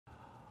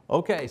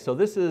Okay, so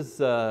this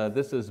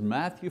is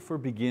Matthew for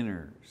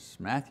Beginners.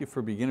 Matthew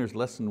for Beginners,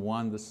 lesson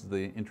 1. This is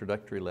the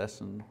introductory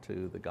lesson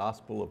to the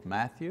Gospel of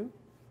Matthew.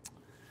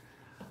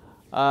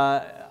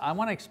 I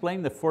want to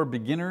explain the for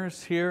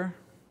beginners here.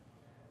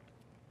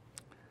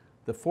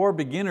 The for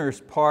beginners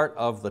part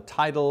of the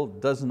title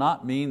does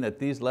not mean that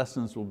these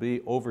lessons will be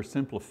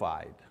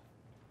oversimplified.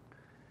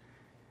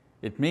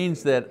 It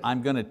means that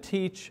I'm going to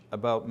teach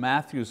about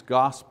Matthew's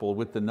Gospel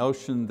with the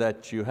notion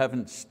that you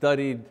haven't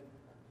studied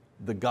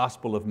the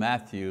Gospel of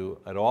Matthew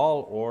at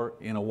all or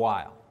in a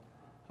while.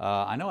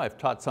 I know I've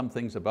taught some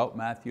things about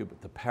Matthew,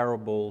 but the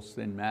parables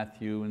in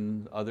Matthew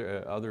and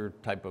other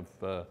type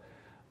of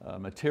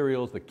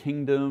materials, the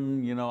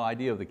kingdom,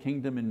 idea of the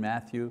kingdom in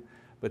Matthew.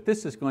 But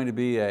this is going to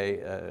be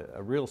a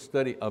real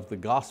study of the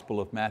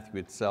Gospel of Matthew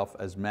itself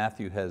as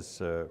Matthew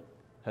has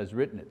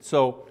written it.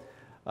 So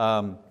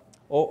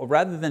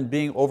rather than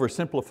being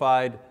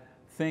oversimplified,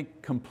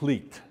 think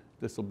complete.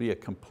 This will be a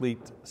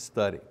complete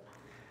study.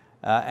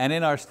 And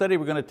in our study,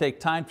 we're going to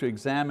take time to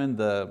examine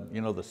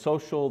the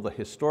social, the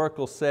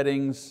historical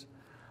settings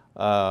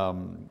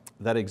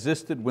that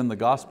existed when the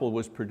gospel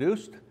was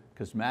produced,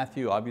 because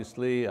Matthew,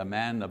 obviously a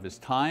man of his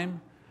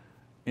time,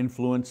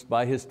 influenced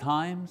by his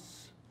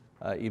times,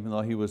 even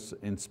though he was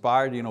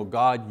inspired,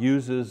 God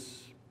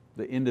uses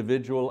the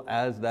individual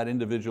as that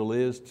individual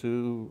is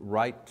to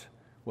write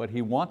what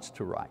he wants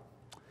to write.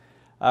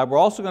 We're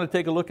also going to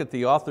take a look at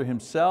the author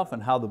himself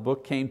and how the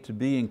book came to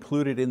be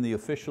included in the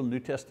official New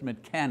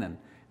Testament canon.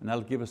 And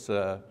that'll give us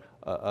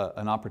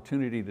an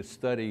opportunity to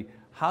study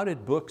how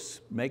did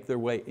books make their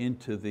way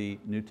into the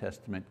New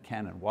Testament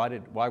canon?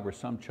 Why were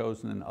some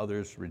chosen and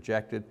others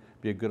rejected?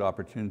 Be a good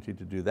opportunity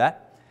to do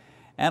that.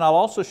 And I'll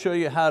also show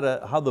you how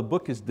the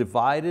book is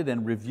divided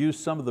and review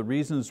some of the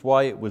reasons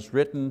why it was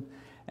written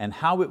and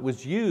how it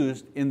was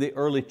used in the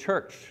early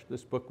church.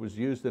 This book was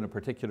used in a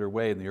particular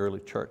way in the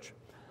early church.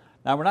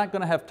 Now we're not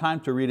going to have time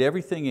to read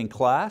everything in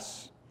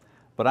class,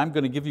 but I'm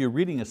going to give you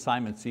reading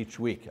assignments each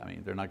week. I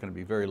mean, they're not going to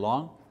be very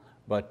long,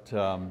 but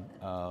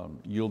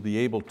you'll be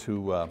able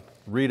to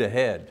read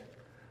ahead,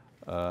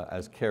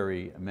 as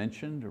Carrie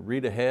mentioned.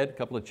 Read ahead a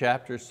couple of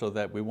chapters so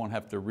that we won't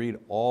have to read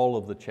all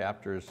of the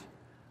chapters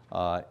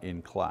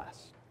in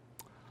class.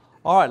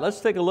 All right, let's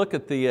take a look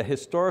at the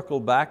historical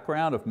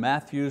background of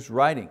Matthew's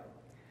writing.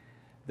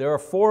 There are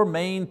 4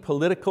 main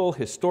political,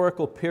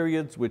 historical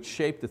periods which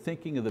shaped the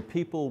thinking of the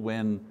people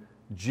when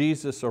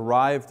Jesus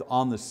arrived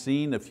on the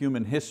scene of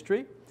human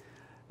history,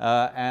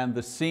 and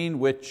the scene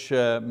which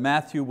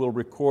Matthew will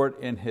record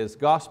in his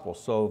gospel.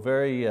 So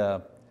very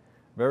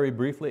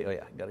briefly, I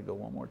got to go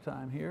one more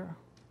time here.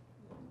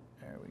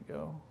 There we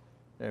go,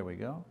 there we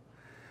go.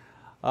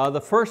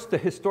 The first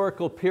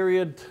historical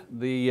period,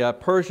 the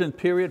Persian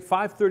period,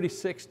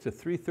 536 to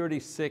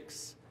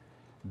 336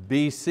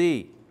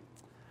 BC.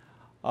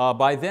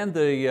 By then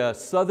the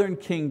southern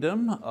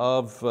kingdom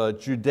of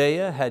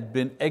Judea had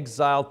been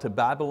exiled to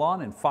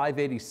Babylon in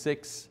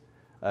 586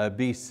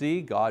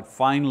 BC. God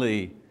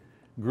finally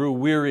grew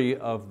weary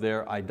of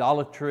their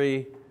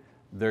idolatry,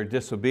 their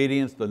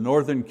disobedience. The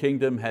northern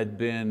kingdom had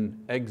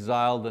been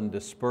exiled and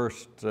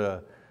dispersed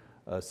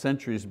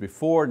centuries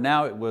before.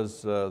 Now it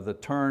was the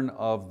turn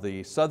of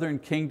the southern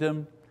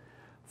kingdom,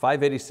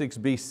 586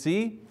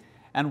 BC.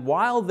 And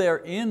while they're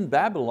in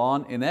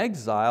Babylon in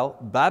exile,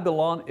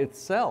 Babylon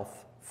itself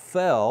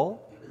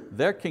fell,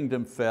 their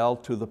kingdom fell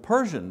to the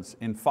Persians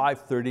in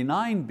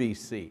 539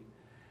 BC.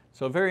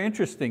 So very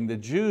interesting, the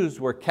Jews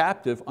were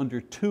captive under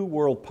 2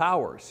 world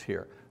powers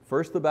here.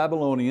 First the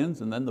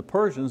Babylonians and then the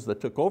Persians that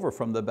took over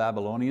from the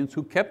Babylonians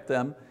who kept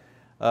them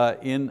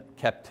in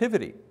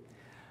captivity.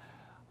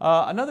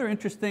 Another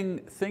interesting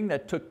thing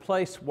that took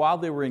place while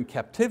they were in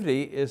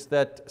captivity is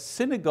that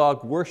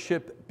synagogue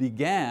worship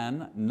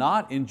began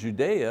not in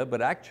Judea,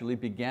 but actually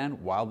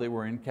began while they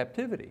were in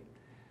captivity.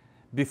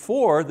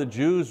 Before, the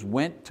Jews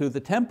went to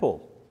the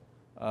temple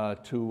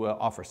to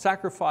offer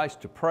sacrifice,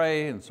 to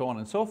pray, and so on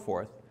and so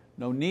forth.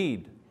 No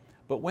need.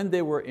 But when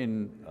they were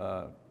in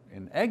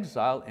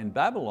exile in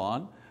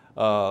Babylon,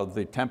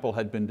 the temple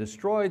had been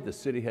destroyed, the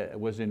city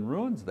was in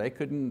ruins, they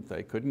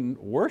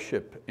couldn't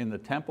worship in the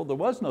temple, there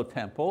was no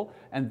temple,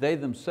 and they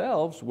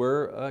themselves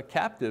were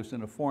captives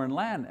in a foreign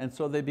land, and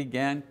so they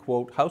began,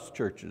 quote, house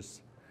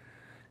churches.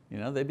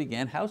 They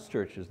began house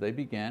churches, they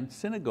began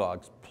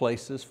synagogues,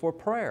 places for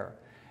prayer.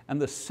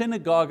 And the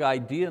synagogue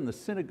idea and the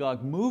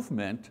synagogue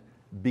movement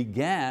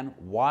began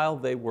while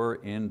they were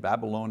in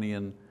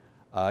Babylonian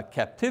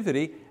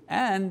captivity,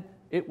 and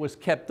it was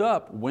kept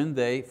up when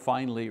they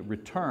finally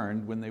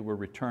returned, when they were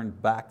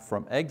returned back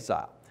from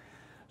exile.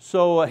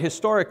 So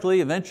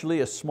historically, eventually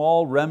a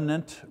small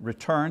remnant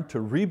returned to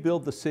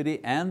rebuild the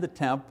city and the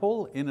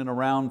temple in and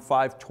around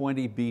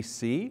 520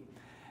 BC,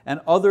 and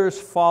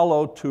others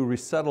followed to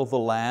resettle the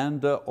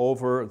land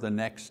over the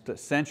next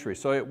century.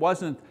 So it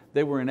wasn't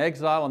they were in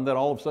exile and then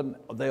all of a sudden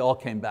they all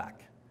came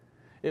back.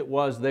 It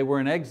was they were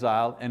in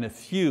exile and a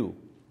few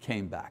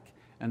came back,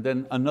 and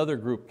then another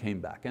group came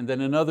back, and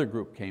then another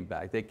group came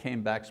back. They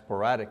came back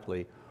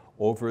sporadically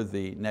over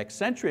the next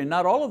century. And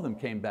not all of them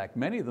came back.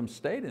 Many of them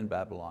stayed in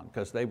Babylon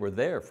because they were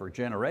there for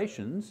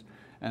generations,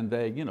 and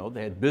they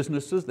had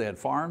businesses, they had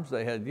farms,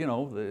 they had,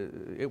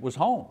 it was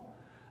home.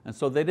 And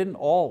so they didn't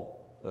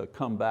all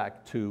come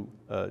back to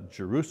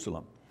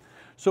Jerusalem.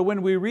 So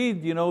when we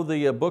read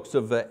the books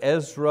of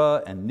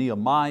Ezra and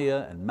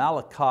Nehemiah and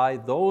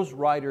Malachi, those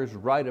writers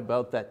write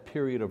about that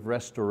period of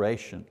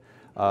restoration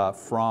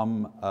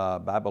from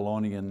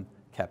Babylonian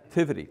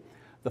captivity.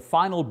 The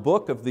final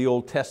book of the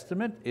Old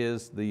Testament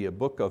is the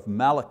book of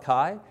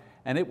Malachi,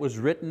 and it was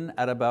written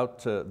at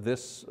about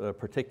this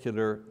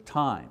particular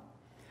time.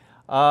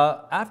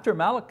 After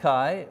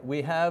Malachi,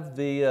 we have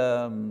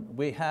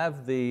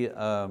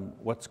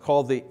what's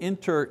called the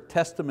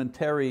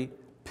intertestamentary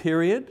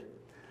period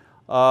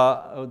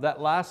that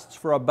lasts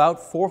for about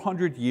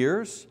 400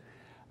 years,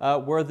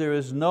 where there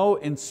is no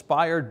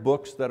inspired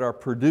books that are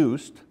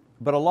produced,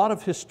 but a lot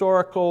of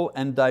historical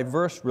and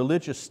diverse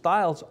religious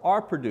styles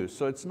are produced.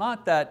 So it's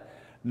not that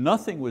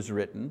nothing was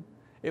written,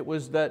 it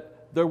was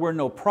that there were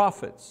no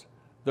prophets,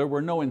 there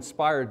were no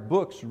inspired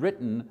books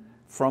written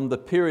from the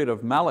period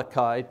of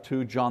Malachi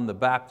to John the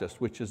Baptist,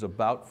 which is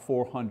about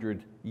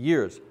 400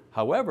 years.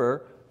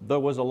 However, there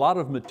was a lot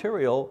of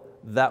material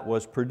that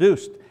was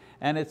produced.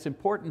 And it's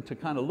important to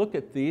kind of look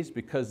at these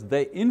because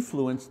they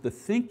influenced the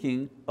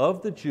thinking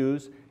of the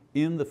Jews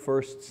in the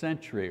first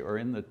century, or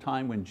in the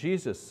time when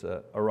Jesus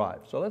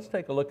arrived. So let's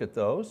take a look at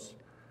those.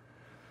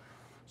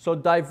 So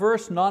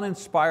diverse,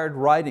 non-inspired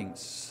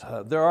writings.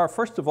 There are,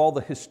 first of all, the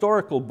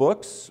historical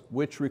books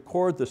which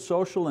record the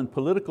social and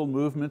political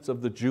movements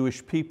of the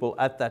Jewish people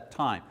at that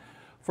time.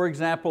 For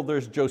example,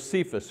 there's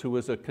Josephus, who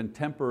was a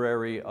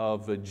contemporary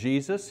of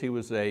Jesus. He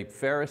was a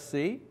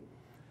Pharisee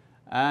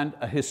and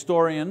a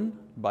historian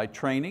by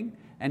training,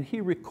 and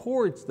he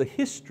records the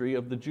history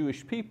of the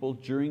Jewish people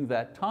during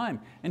that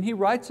time. And he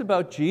writes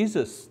about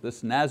Jesus,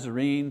 this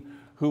Nazarene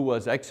who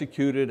was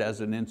executed as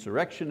an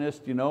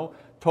insurrectionist,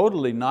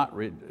 totally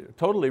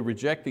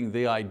rejecting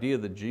the idea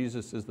that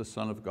Jesus is the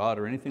Son of God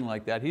or anything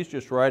like that. He's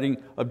just writing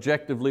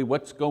objectively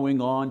what's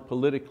going on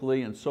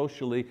politically and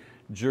socially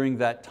during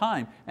that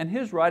time. And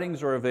his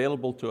writings are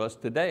available to us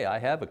today. I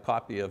have a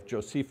copy of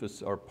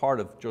Josephus, or part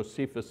of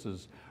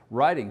Josephus's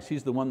writings.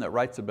 He's the one that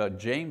writes about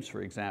James, for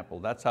example.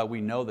 That's how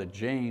we know that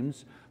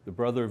James, the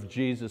brother of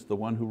Jesus, the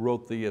one who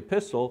wrote the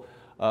epistle,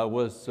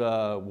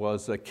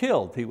 was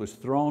killed. He was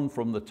thrown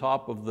from the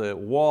top of the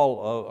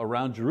wall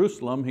around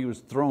Jerusalem. He was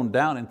thrown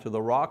down into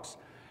the rocks,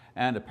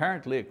 and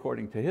apparently,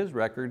 according to his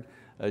record,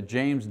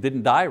 James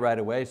didn't die right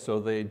away, so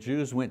the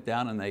Jews went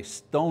down and they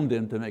stoned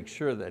him to make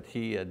sure that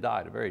he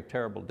died, a very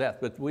terrible death.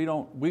 But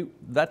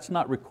that's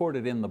not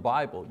recorded in the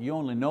Bible. You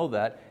only know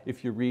that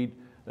if you read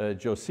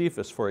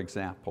Josephus, for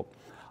example.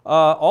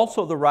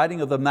 Also the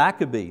writing of the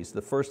Maccabees,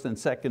 the first and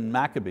second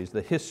Maccabees,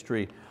 the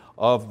history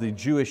of the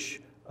Jewish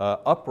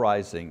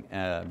uprising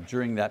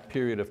during that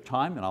period of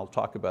time, and I'll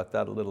talk about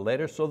that a little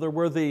later. So there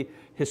were the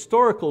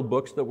historical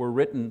books that were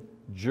written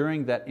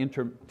during that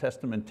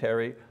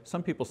intertestamentary,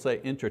 some people say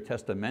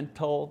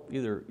intertestamental,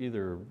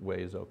 either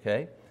way is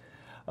okay.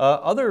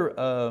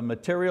 Other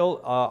material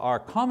are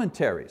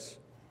commentaries.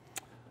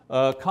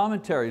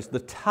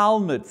 The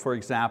Talmud, for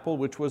example,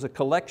 which was a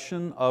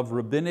collection of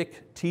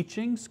rabbinic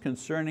teachings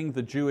concerning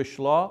the Jewish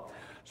law.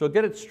 So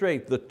get it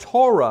straight, the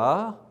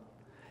Torah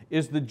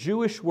is the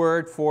Jewish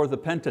word for the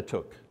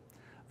Pentateuch.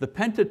 The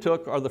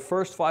Pentateuch are the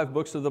first 5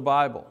 books of the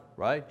Bible,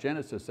 right?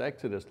 Genesis,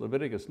 Exodus,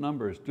 Leviticus,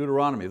 Numbers,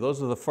 Deuteronomy.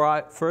 Those are the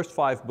first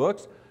 5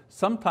 books.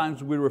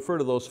 Sometimes we refer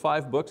to those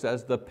 5 books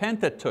as the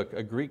Pentateuch,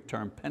 a Greek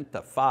term,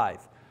 penta,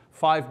 5.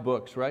 5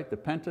 books, right, the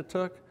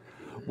Pentateuch?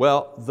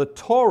 Well, the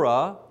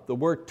Torah, the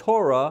word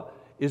Torah,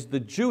 is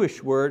the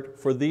Jewish word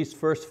for these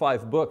first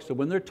 5 books. So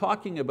when they're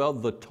talking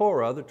about the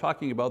Torah, they're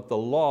talking about the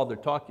law,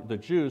 the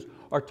Jews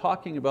are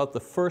talking about the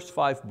first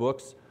 5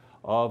 books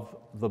of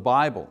the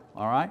Bible,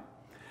 all right?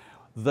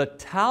 The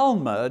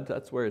Talmud,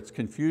 that's where it's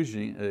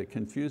confusing.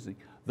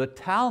 The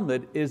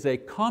Talmud is a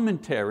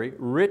commentary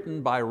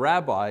written by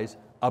rabbis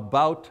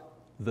about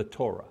the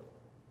Torah,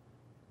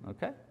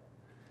 okay?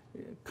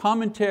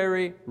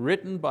 Commentary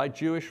written by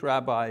Jewish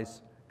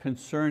rabbis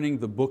concerning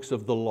the books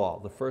of the law,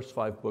 the first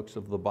 5 books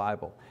of the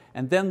Bible.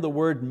 And then the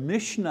word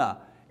Mishnah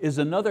is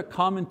another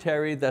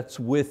commentary that's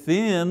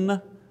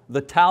within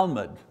the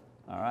Talmud,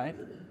 all right?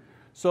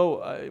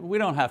 So we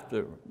don't have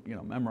to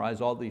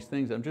memorize all these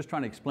things. I'm just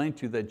trying to explain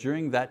to you that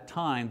during that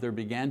time there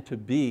began to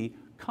be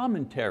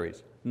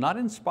commentaries, not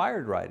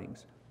inspired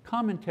writings,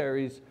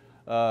 commentaries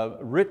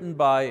written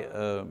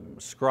by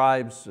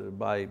scribes,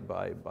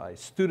 by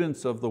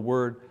students of the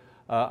word,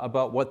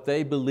 about what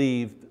they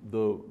believed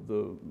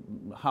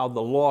how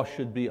the law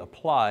should be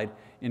applied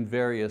in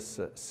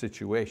various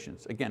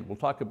situations. Again, we'll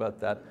talk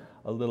about that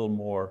a little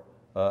more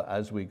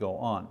as we go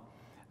on.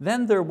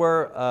 Then there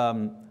were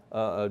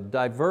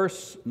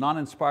diverse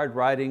non-inspired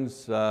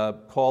writings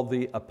called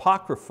the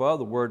Apocrypha.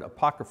 The word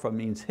Apocrypha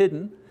means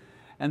hidden.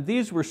 And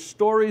these were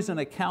stories and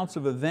accounts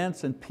of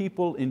events and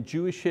people in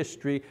Jewish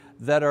history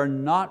that are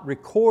not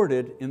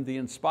recorded in the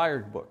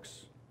inspired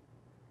books.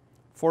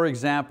 For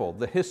example,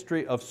 the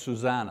history of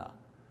Susanna.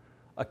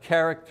 a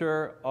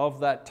character of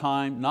that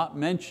time, not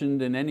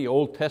mentioned in any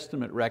Old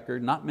Testament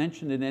record, not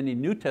mentioned in any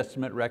New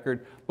Testament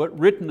record, but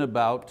written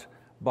about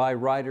by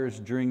writers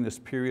during this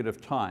period of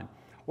time.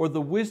 Or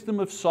the wisdom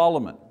of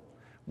Solomon.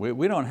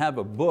 We don't have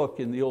a book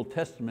in the Old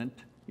Testament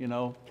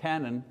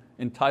canon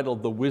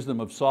entitled The Wisdom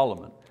of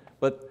Solomon,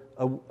 but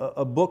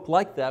a book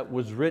like that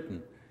was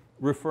written,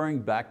 referring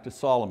back to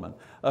Solomon.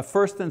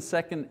 First and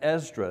second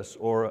Esdras,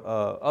 or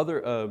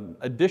other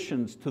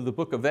additions to the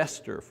book of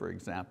Esther, for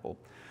example.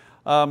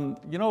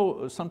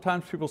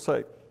 Sometimes people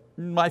say,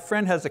 my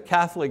friend has a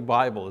Catholic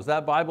Bible. Is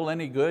that Bible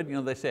any good?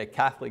 They say a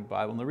Catholic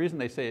Bible. And the reason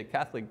they say a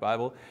Catholic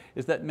Bible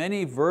is that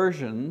many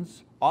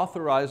versions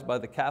authorized by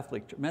the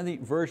Catholic, many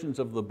versions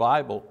of the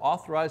Bible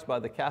authorized by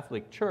the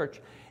Catholic Church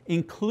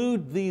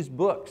include these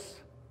books.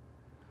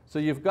 So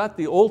you've got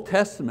the Old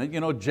Testament,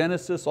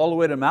 Genesis all the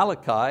way to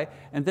Malachi,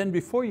 and then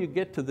before you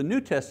get to the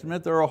New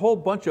Testament, there are a whole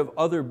bunch of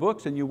other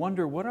books, and you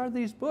wonder, what are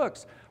these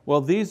books?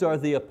 Well, these are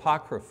the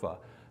Apocrypha.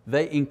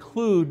 They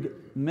include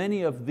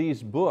many of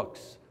these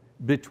books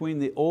between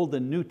the Old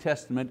and New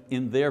Testament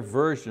in their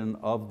version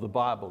of the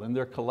Bible, in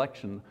their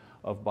collection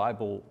of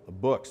Bible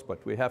books,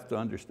 but we have to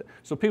understand.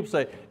 So people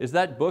say, is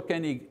that book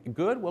any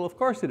good? Well, of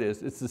course it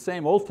is. It's the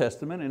same Old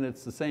Testament and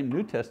it's the same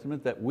New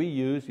Testament that we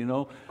use,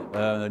 New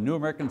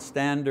American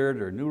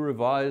Standard or New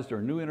Revised or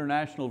New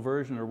International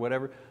Version or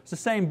whatever. It's the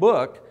same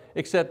book,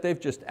 except they've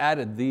just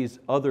added these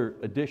other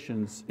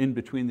additions in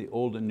between the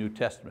Old and New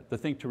Testament. The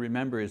thing to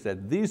remember is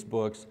that these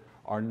books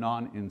are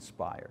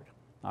non-inspired,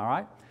 all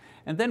right?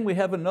 And then we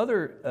have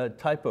another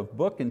type of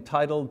book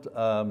entitled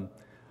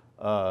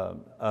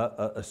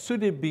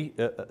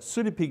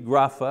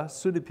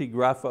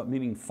pseudepigrapha,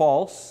 meaning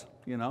false,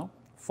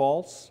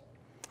 false.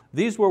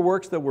 These were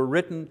works that were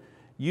written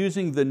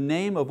using the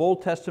name of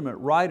Old Testament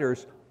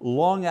writers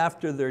long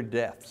after their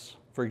deaths.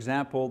 For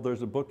example,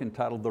 there's a book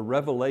entitled The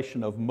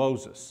Revelation of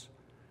Moses.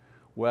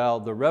 Well,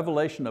 the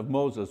Revelation of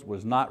Moses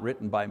was not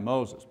written by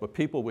Moses, but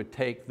people would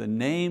take the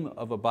name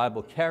of a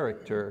Bible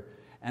character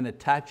and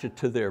attach it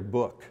to their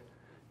book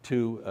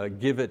to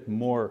give it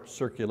more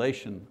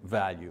circulation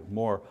value,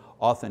 more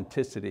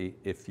authenticity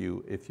if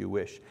you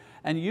wish.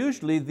 And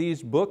usually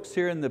these books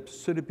here in the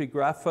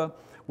pseudepigrapha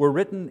were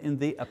written in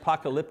the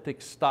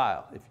apocalyptic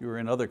style. If you were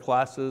in other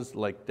classes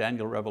like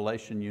Daniel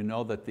Revelation, you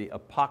know that the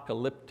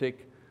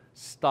apocalyptic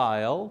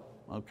style,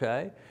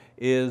 okay,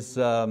 is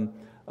a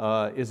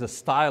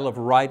style of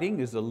writing,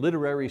 is a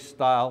literary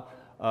style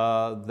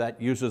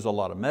that uses a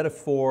lot of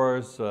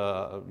metaphors,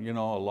 a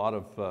lot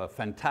of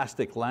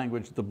fantastic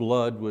language. The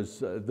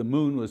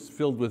moon was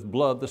filled with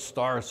blood, the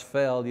stars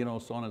fell,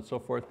 so on and so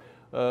forth,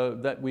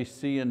 that we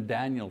see in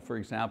Daniel, for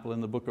example,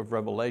 in the book of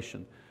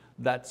Revelation.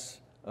 That's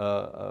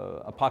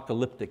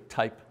apocalyptic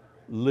type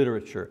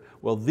literature.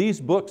 Well,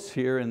 these books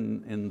here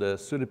in the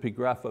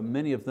pseudepigrapha,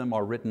 many of them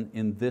are written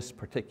in this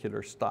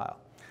particular style.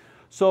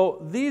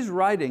 So these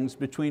writings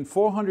between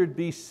 400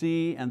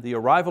 BC and the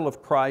arrival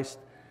of Christ,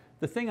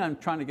 the thing I'm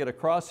trying to get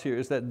across here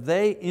is that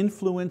they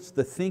influenced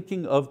the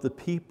thinking of the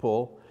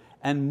people,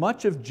 and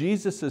much of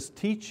Jesus'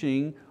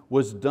 teaching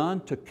was done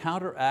to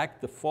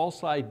counteract the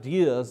false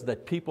ideas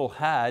that people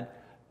had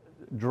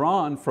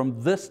drawn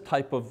from this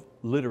type of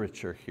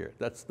literature here.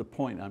 That's the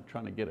point I'm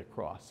trying to get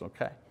across,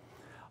 okay?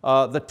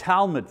 The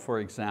Talmud,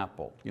 for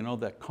example,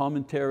 that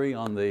commentary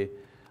on the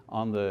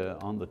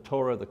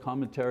Torah, the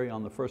commentary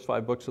on the first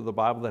 5 books of the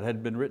Bible that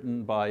had been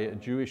written by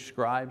Jewish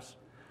scribes.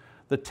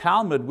 The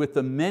Talmud, with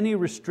the many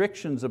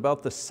restrictions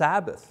about the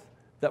Sabbath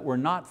that were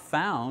not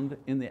found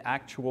in the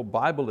actual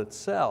Bible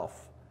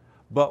itself,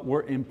 but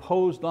were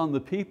imposed on the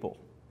people.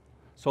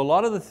 So a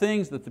lot of the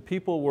things that the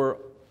people were,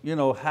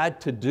 had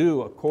to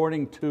do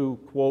according to,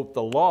 quote,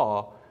 the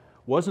law,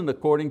 wasn't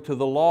according to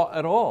the law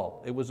at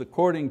all. It was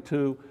according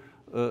to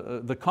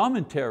the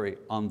commentary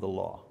on the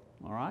law,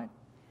 all right?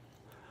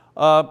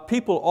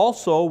 People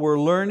also were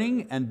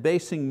learning and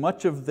basing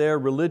much of their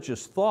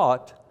religious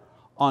thought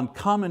on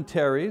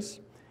commentaries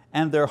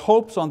and their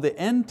hopes on the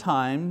end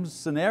times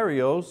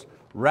scenarios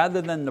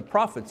rather than the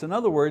prophets. In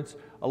other words,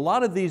 a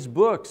lot of these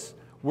books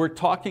were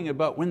talking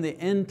about when the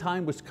end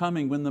time was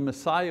coming, when the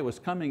Messiah was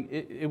coming.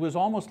 It was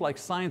almost like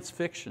science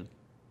fiction.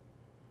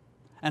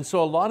 And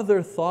so a lot of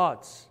their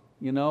thoughts,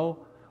 were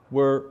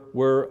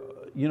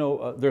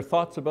their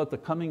thoughts about the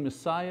coming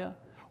Messiah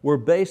were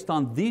based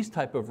on these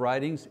type of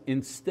writings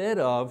instead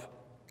of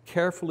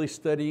carefully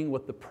studying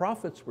what the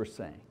prophets were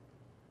saying.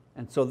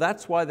 And so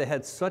that's why they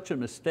had such a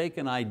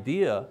mistaken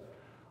idea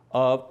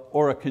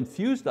or a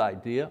confused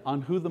idea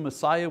on who the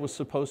Messiah was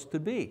supposed to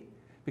be,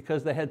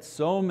 because they had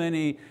so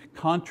many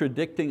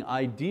contradicting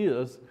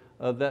ideas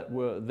that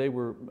they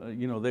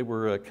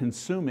were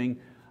consuming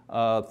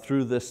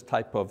through this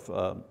type of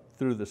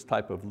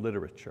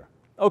literature.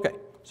 Okay,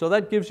 so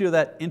that gives you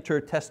that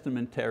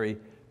intertestamentary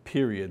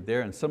period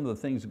there and some of the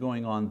things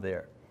going on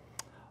there.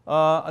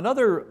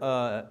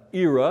 Another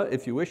era,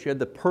 if you wish, you had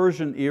the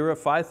Persian era,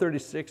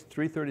 536,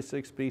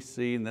 336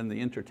 BC, and then the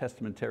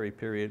intertestamentary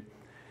period.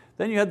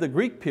 Then you had the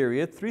Greek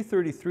period,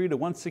 333 to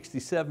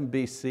 167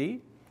 BC,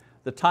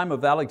 the time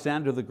of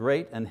Alexander the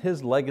Great and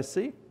his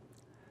legacy.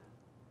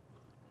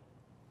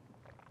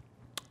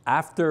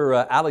 After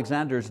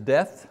Alexander's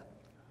death,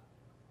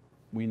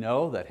 we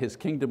know that his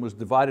kingdom was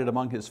divided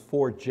among his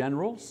 4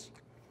 generals.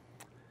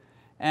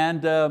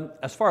 And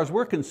as far as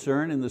we're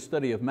concerned in the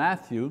study of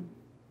Matthew,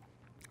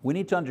 we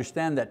need to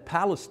understand that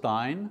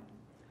Palestine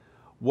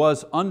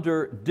was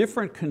under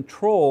different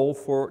control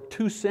for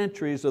 2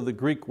 centuries of the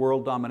Greek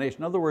world domination.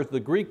 In other words, the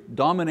Greek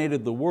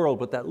dominated the world,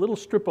 but that little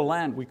strip of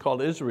land we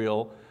called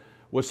Israel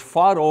was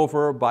fought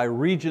over by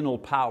regional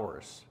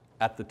powers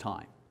at the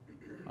time,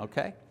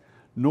 okay?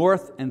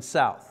 North and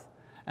south.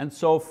 And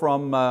so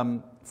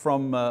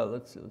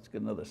let's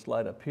get another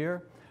slide up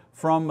here.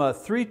 From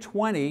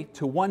 320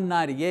 to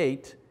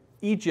 198,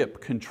 Egypt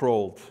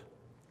controlled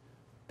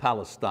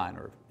Palestine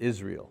or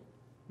Israel,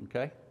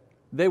 okay?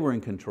 They were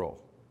in control.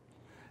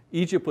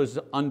 Egypt was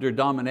under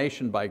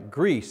domination by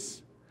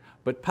Greece,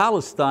 but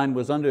Palestine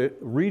was under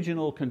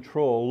regional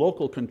control,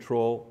 local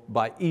control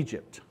by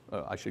Egypt.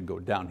 I should go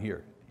down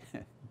here.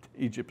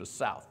 Egypt is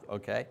south,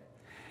 okay?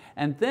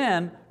 And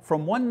then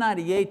from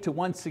 198 to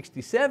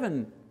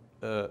 167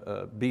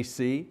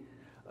 BC,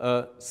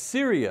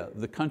 Syria,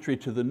 the country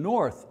to the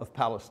north of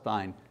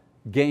Palestine,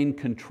 gained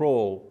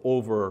control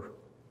over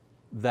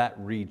that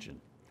region.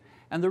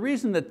 And the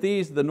reason that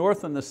the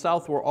north and the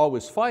south were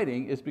always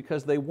fighting is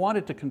because they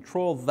wanted to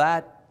control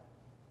that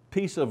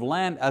piece of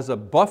land as a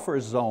buffer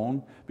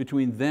zone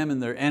between them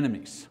and their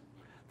enemies.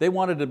 They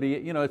wanted to be,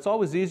 it's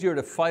always easier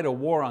to fight a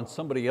war on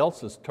somebody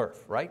else's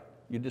turf, right?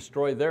 You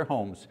destroy their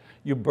homes,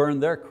 you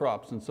burn their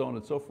crops, and so on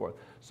and so forth.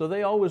 So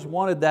they always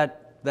wanted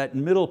that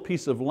middle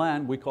piece of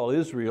land we call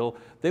Israel,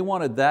 they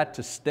wanted that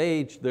to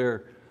stage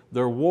their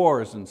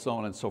wars and so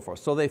on and so forth.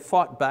 So they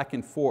fought back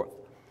and forth.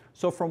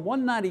 So from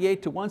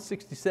 198 to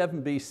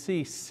 167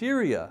 BC,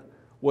 Syria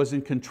was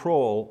in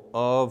control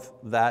of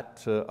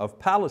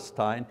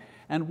Palestine.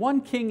 And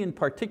one king in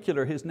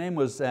particular, his name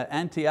was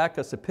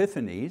Antiochus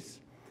Epiphanes.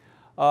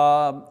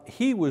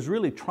 He was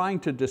really trying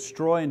to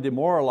destroy and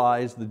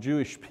demoralize the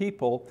Jewish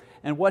people.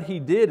 And what he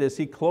did is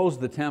he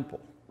closed the temple.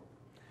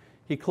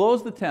 He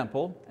closed the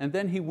temple, and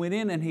then he went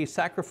in and he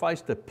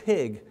sacrificed a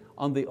pig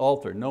on the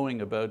altar,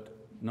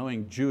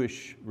 knowing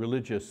Jewish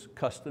religious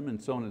custom and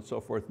so on and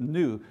so forth,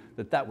 knew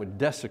that that would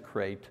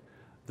desecrate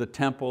the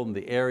temple and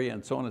the area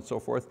and so on and so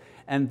forth.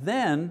 And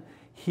then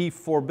he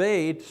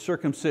forbade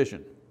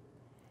circumcision.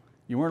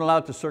 You weren't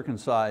allowed to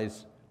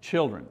circumcise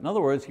children. In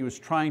other words, he was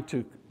trying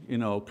to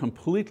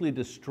completely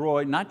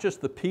destroy not just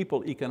the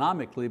people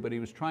economically, but he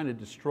was trying to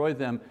destroy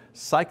them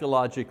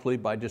psychologically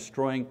by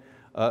destroying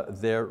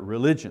their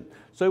religion.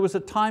 So it was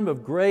a time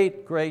of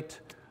great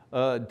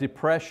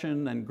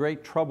depression and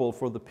great trouble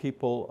for the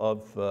people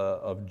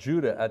of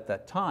Judah at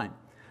that time.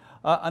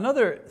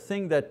 Another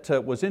thing that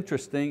was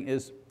interesting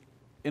is,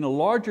 in a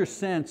larger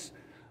sense,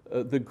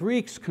 the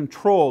Greeks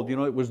controlled,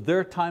 it was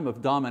their time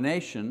of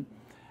domination,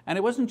 and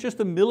it wasn't just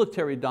a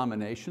military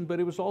domination, but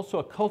it was also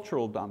a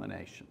cultural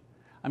domination.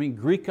 I mean,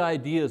 Greek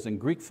ideas and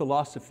Greek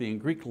philosophy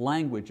and Greek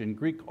language and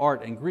Greek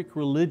art and Greek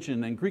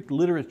religion and Greek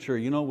literature,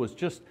 was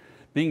just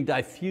being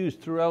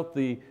diffused throughout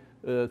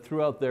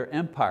their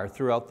empire,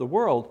 throughout the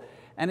world,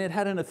 and it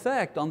had an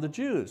effect on the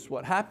Jews.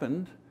 What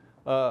happened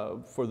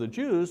for the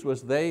Jews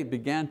was they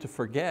began to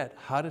forget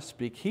how to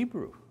speak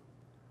Hebrew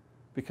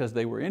because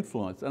they were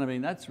influenced. And I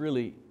mean, that's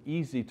really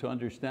easy to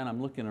understand.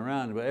 I'm looking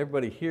around, but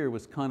everybody here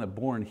was kind of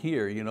born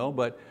here,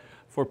 but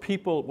for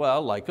people,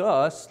 well, like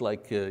us,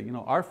 like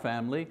our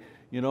family,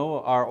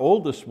 our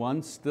oldest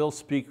ones still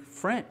speak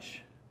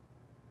French,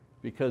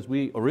 because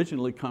we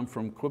originally come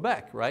from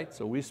Quebec, right?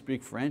 So we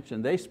speak French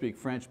and they speak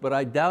French, but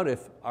I doubt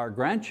if our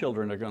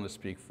grandchildren are going to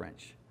speak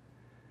French.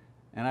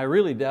 And I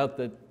really doubt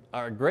that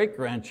our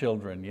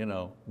great-grandchildren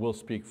will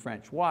speak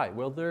French. Why?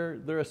 Well,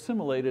 they're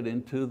assimilated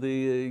into the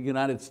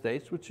United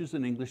States, which is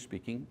an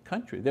English-speaking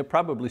country. They'll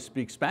probably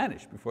speak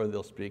Spanish before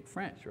they'll speak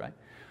French, right?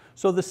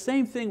 So the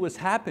same thing was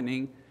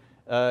happening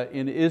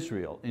in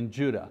Israel, in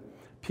Judah.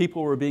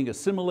 People were being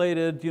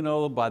assimilated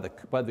by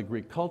the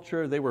Greek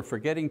culture. They were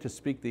forgetting to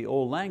speak the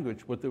old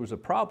language, but there was a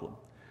problem.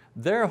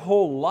 Their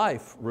whole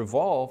life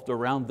revolved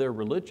around their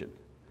religion,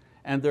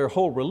 and their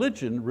whole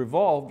religion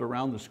revolved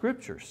around the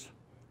scriptures.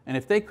 And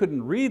if they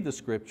couldn't read the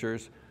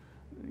scriptures,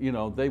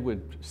 they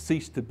would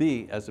cease to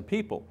be as a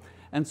people.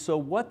 And so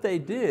what they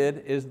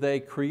did is they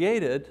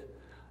created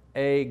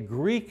a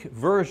Greek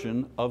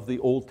version of the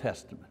Old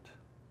Testament.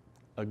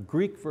 A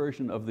Greek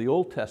version of the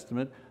Old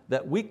Testament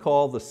that we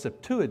call the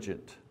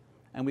Septuagint.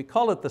 And we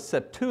call it the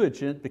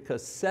Septuagint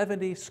because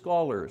 70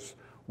 scholars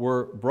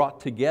were brought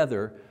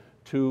together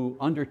to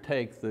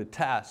undertake the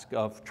task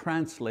of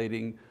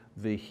translating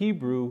the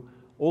Hebrew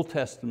Old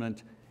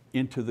Testament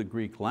into the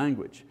Greek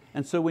language.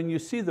 And so when you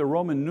see the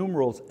Roman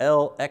numerals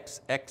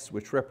LXX,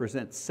 which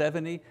represent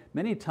 70,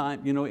 many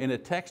times, in a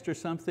text or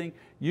something,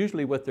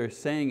 usually what they're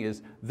saying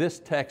is this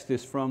text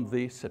is from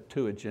the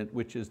Septuagint,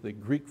 which is the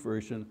Greek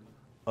version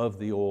of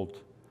the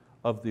Old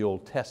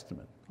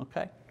Testament.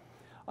 Okay?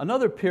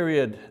 Another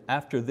period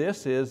after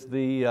this is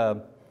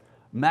the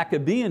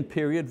Maccabean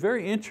period,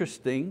 very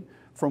interesting,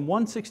 from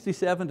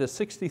 167 to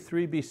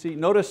 63 BC.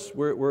 Notice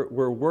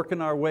we're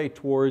working our way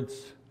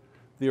towards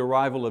the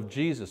arrival of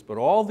Jesus. But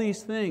all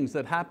these things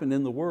that happened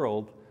in the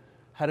world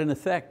had an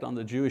effect on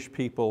the Jewish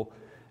people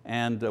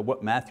and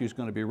what Matthew's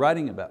going to be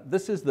writing about.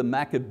 This is the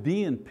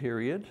Maccabean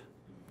period.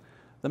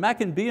 The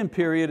Maccabean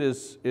period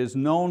is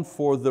known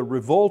for the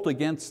revolt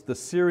against the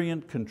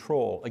Syrian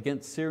control,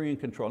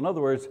 In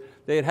other words,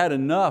 they had had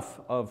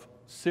enough of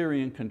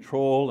Syrian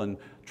control and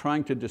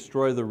trying to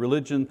destroy the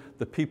religion.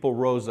 The people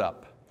rose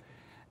up.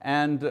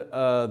 And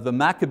the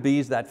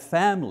Maccabees, that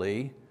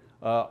family,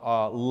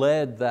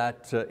 led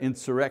that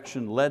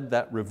insurrection, led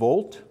that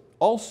revolt.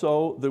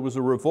 Also, there was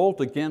a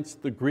revolt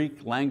against the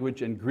Greek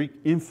language and Greek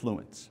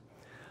influence.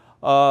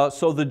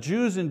 So the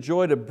Jews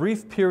enjoyed a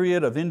brief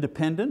period of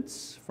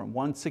independence from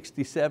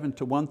 167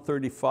 to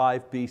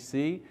 135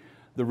 BC.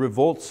 The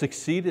revolt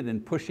succeeded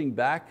in pushing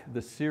back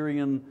the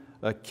Syrian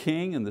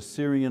king and the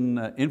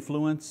Syrian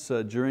influence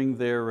during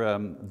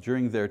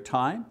their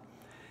time.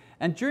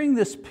 And during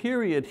this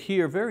period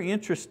here, very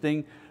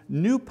interesting,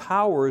 new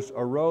powers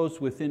arose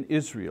within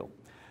Israel.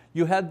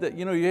 You had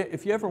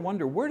if you ever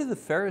wonder, where did the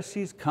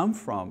Pharisees come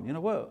from?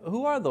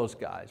 Who are those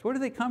guys? Where do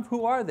they come from?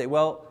 Who are they?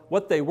 Well,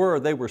 what they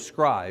were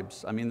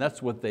scribes. I mean,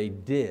 that's what they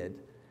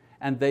did.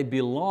 And they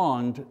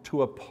belonged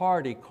to a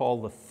party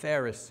called the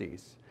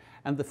Pharisees.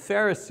 And the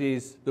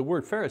Pharisees, the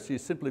word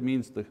Pharisees simply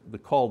means the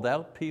called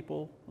out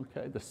people,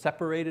 okay, the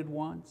separated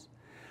ones.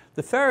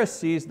 The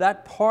Pharisees,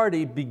 that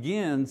party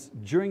begins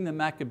during the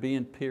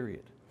Maccabean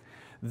period.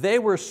 They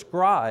were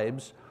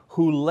scribes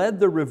who led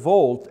the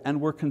revolt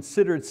and were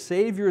considered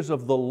saviors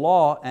of the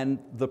law and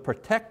the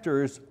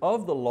protectors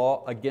of the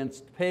law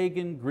against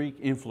pagan Greek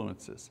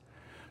influences.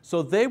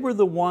 So they were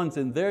the ones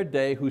in their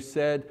day who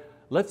said,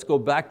 let's go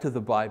back to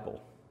the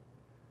Bible.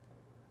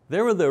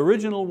 They were the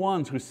original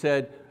ones who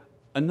said,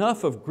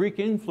 enough of Greek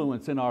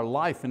influence in our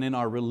life and in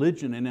our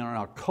religion and in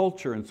our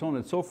culture and so on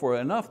and so forth,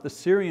 enough the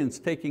Syrians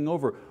taking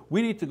over.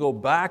 We need to go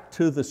back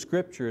to the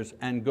scriptures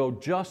and go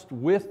just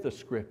with the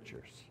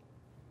scriptures.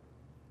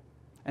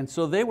 And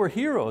so they were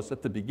heroes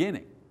at the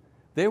beginning.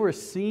 They were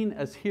seen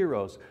as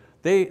heroes.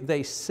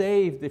 They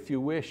saved, if you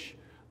wish,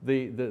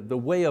 the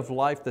way of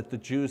life that the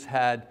Jews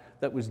had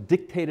that was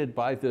dictated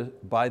by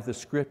the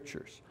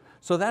scriptures.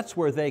 So that's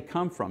where they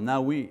come from.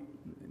 Now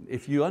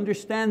if you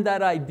understand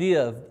that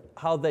idea of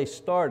how they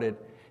started,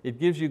 it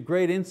gives you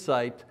great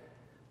insight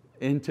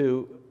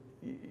into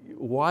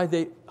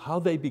how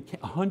they became,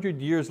 100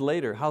 years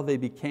later, how they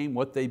became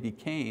what they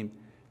became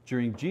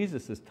during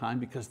Jesus' time,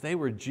 because they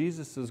were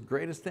Jesus'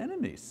 greatest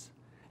enemies.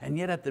 And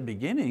yet at the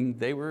beginning,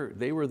 they were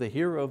the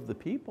hero of the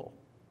people.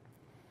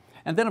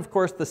 And then of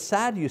course the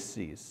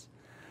Sadducees.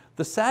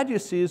 The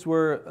Sadducees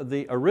were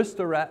the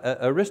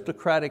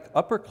aristocratic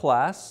upper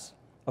class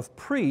of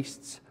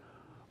priests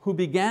who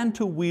began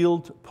to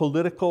wield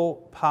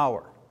political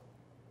power.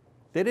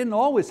 They didn't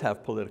always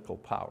have political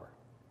power,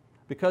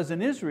 because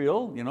in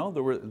Israel,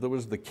 there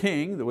was the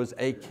king, there was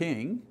a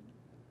king,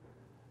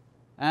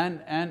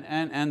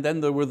 and then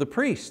there were the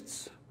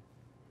priests.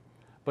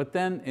 But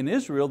then in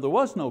Israel, there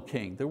was no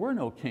king, there were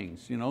no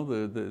kings.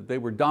 They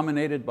were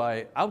dominated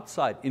by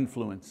outside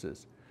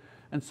influences.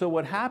 And so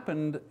what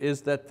happened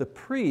is that the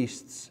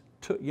priests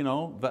took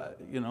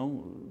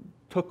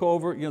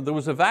over, there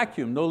was a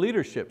vacuum, no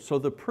leadership. So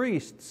the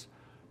priests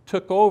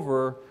took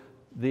over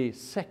the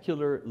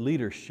secular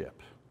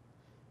leadership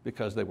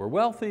because they were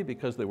wealthy,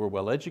 because they were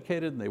well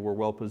educated, and they were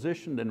well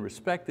positioned and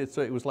respected.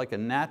 So it was like a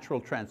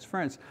natural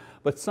transference.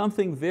 But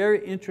something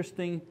very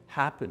interesting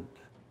happened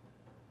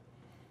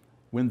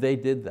when they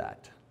did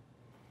that.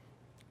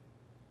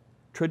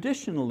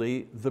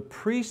 Traditionally, the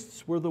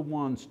priests were the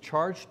ones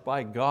charged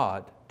by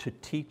God to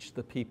teach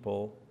the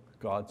people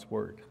God's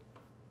word.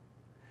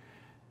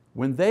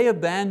 When they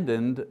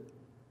abandoned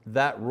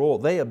that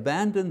role,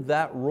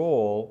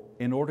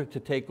 in order to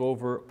take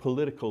over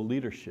political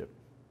leadership.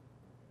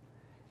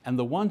 And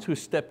the ones who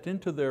stepped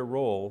into their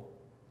role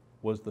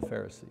was the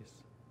Pharisees.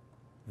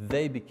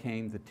 They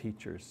became the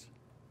teachers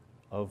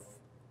of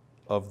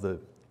the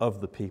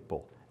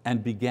people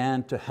and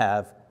began to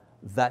have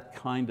that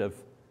kind of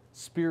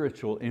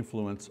spiritual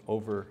influence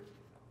over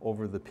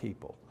the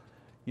people.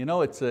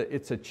 It's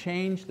a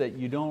change that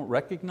you don't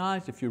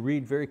recognize if you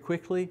read very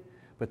quickly,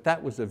 but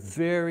that was a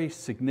very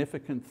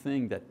significant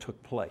thing that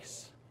took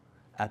place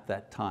at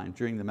that time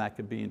during the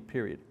Maccabean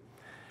period.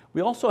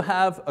 We also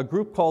have a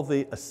group called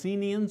the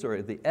Essenians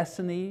or the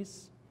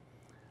Essenes.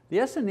 The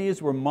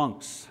Essenes were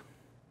monks,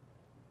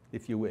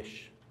 if you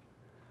wish.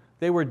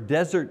 They were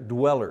desert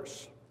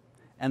dwellers,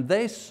 and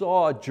they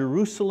saw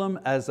Jerusalem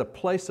as a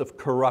place of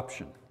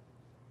corruption.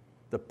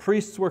 The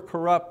priests were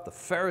corrupt, the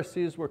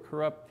Pharisees were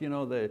corrupt,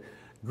 the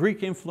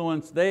Greek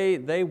influence,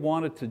 they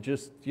wanted to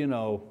just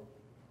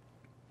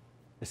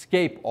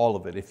escape all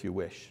of it, if you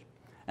wish.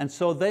 And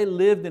so they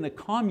lived in a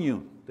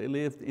commune. They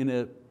lived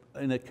in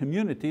a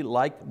community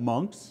like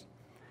monks.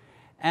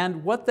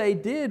 And what they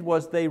did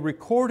was they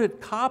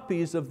recorded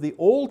copies of the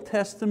Old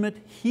Testament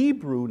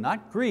Hebrew,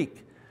 not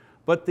Greek,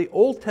 but the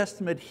Old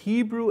Testament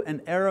Hebrew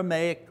and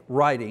Aramaic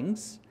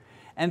writings,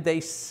 and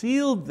they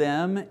sealed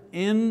them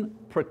in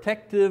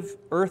protective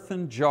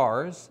earthen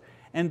jars,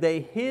 and they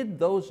hid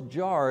those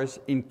jars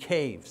in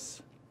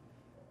caves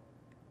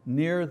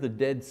near the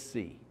Dead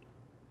Sea.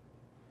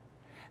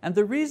 And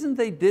the reason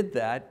they did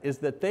that is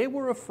that they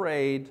were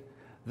afraid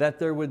that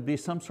there would be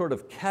some sort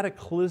of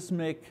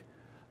cataclysmic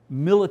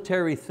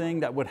military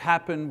thing that would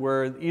happen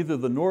where either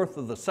the north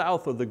or the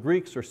south or the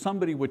Greeks or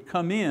somebody would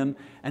come in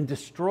and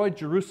destroy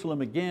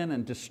Jerusalem again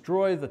and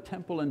destroy the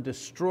temple and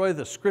destroy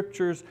the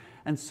scriptures.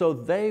 And so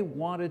they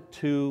wanted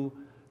to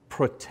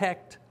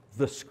protect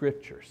the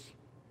scriptures.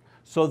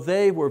 So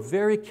they were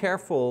very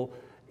careful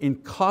in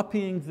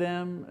copying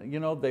them.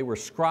 They were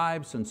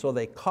scribes, and so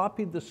they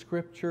copied the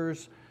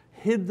scriptures,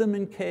 hid them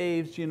in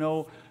caves,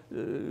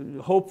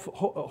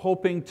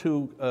 hoping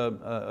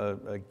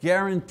to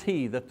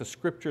guarantee that the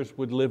scriptures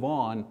would live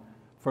on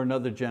for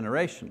another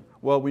generation.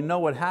 Well, we know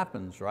what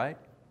happens, right?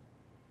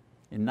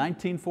 In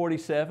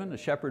 1947, a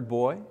shepherd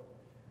boy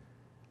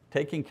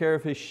taking care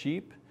of his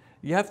sheep.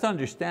 You have to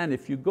understand,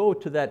 if you go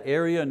to that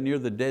area near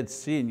the Dead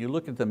Sea and you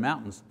look at the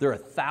mountains, there are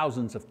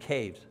thousands of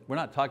caves. We're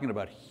not talking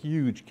about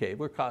huge caves.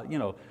 We're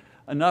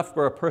enough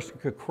where a person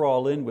could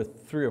crawl in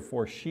with 3 or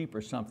 4 sheep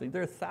or something.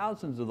 There are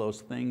thousands of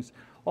those things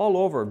all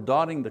over,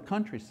 dotting the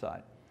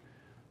countryside.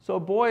 So a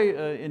boy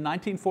in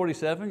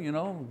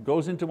 1947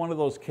 goes into one of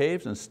those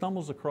caves and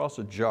stumbles across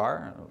a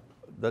jar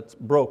that's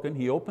broken.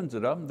 He opens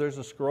it up, and there's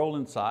a scroll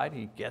inside.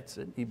 He gets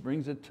it, he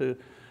brings it to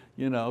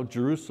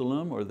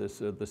Jerusalem or the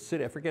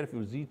city. I forget if it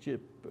was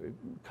Egypt,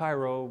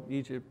 Cairo,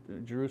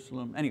 Egypt,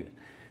 Jerusalem, anyway.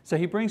 So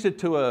he brings it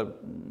to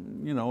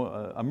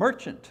a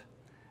merchant,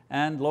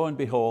 and lo and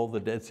behold,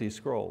 the Dead Sea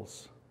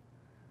Scrolls.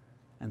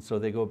 And so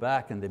they go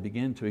back and they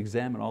begin to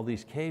examine all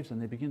these caves,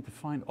 and they begin to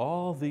find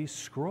all these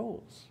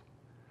scrolls,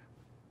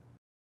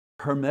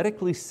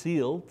 hermetically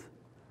sealed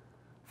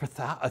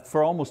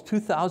for almost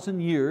 2,000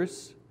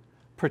 years,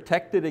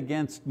 protected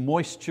against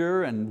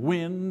moisture and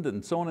wind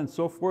and so on and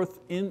so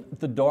forth, in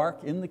the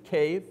dark, in the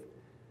cave.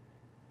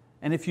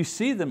 And if you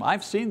see them,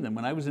 I've seen them.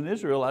 When I was in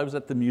Israel, I was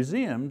at the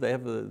museum. They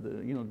have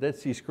the Dead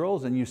Sea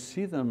Scrolls, and you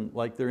see them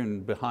like they're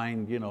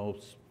behind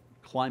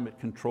climate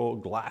control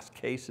glass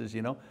cases,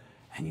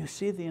 and you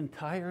see the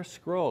entire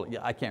scroll. Yeah,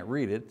 I can't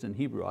read it, it's in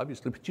Hebrew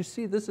obviously, but you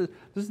see this is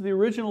the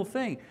original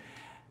thing.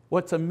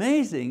 What's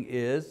amazing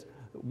is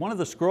one of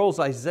the scrolls,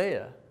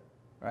 Isaiah,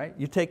 right?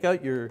 You take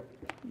out your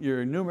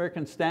New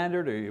American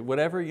Standard or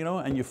whatever,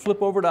 and you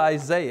flip over to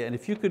Isaiah, and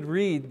if you could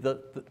read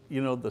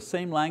the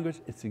same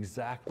language, it's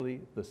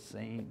exactly the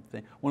same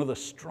thing. One of the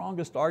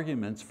strongest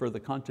arguments for the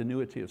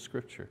continuity of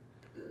Scripture.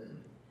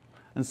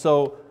 And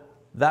so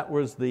that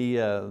was the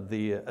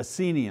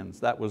Essenians,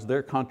 that was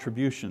their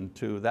contribution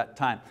to that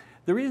time.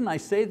 The reason I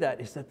say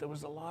that is that there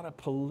was a lot of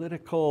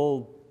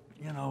political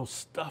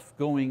stuff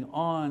going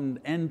on,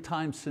 end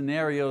time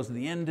scenarios,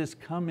 the end is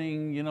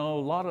coming, a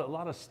lot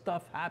of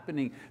stuff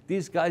happening.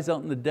 These guys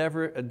out in the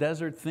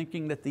desert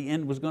thinking that the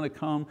end was going to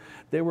come.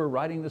 They were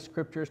writing the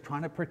scriptures,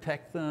 trying to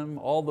protect them,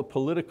 all the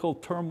political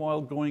turmoil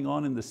going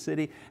on in the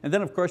city. And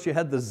then of course you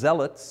had the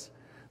zealots.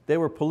 They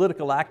were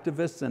political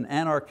activists and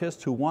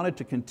anarchists who wanted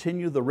to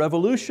continue the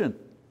revolution.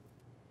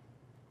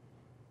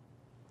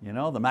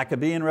 The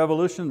Maccabean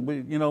revolution,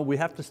 we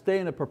have to stay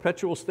in a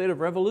perpetual state of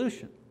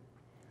revolution.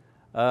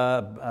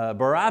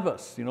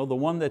 Barabbas, the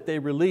one that they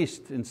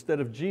released instead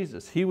of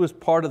Jesus, he was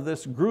part of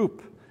this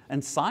group.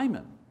 And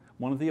Simon,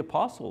 one of the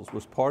apostles,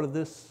 was part of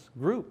this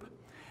group.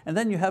 And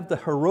then you have the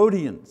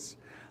Herodians.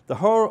 The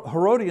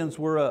Herodians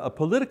were a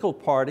political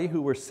party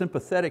who were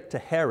sympathetic to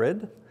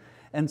Herod,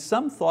 and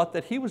some thought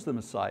that he was the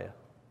Messiah.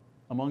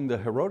 Among the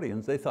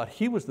Herodians, they thought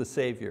he was the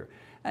Savior.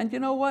 And you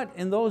know what?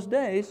 In those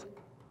days,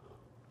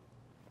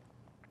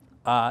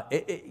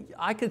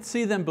 I could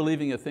see them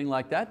believing a thing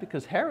like that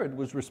because Herod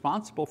was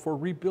responsible for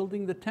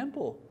rebuilding the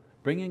temple,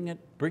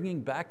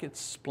 bringing back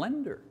its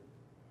splendor.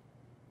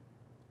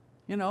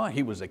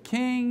 He was a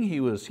king, he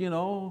was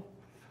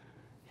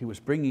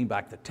bringing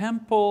back the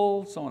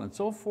temple, so on and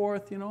so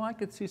forth. I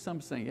could see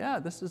some saying, yeah,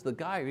 this is the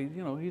guy,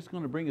 he's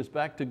going to bring us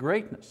back to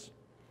greatness.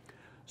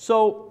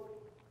 So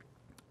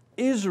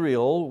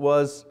Israel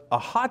was a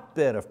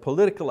hotbed of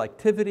political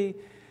activity.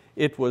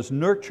 It was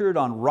nurtured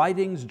on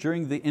writings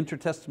during the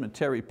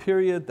intertestamentary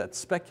period that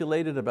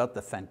speculated about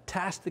the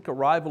fantastic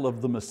arrival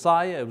of the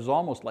Messiah. It was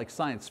almost like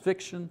science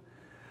fiction.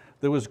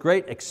 There was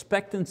great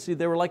expectancy.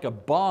 They were like a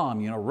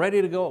bomb,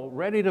 ready to go,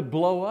 ready to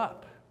blow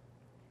up.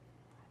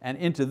 And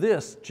into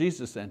this,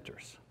 Jesus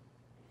enters.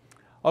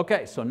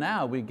 Okay, so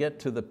now we get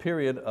to the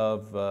period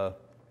of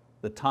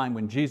the time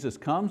when Jesus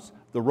comes,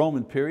 the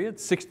Roman period,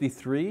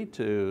 63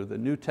 to the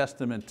New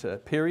Testament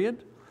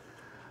period.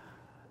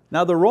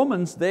 Now the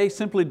Romans, they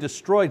simply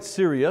destroyed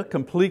Syria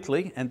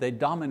completely and they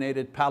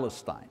dominated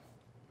Palestine.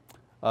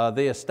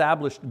 They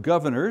established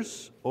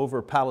governors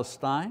over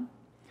Palestine.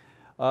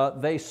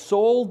 They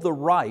sold the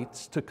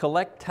rights to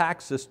collect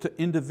taxes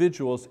to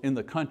individuals in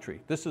the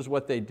country. This is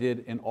what they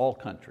did in all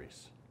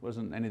countries. It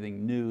wasn't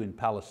anything new in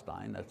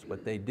Palestine, that's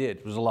what they did.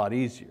 It was a lot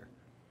easier.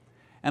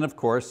 And of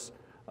course,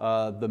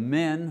 the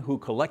men who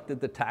collected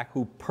the tax,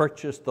 who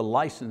purchased the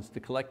license to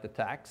collect the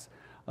tax,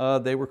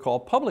 they were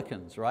called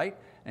publicans, right?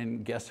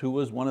 And guess who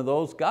was one of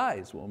those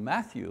guys? Well,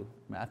 Matthew.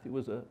 Matthew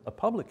was a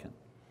publican.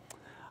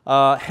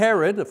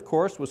 Herod, of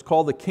course, was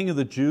called the king of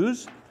the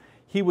Jews.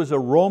 He was a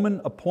Roman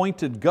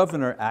appointed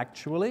governor,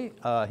 actually.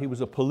 He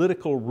was a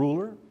political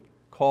ruler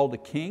called a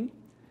king.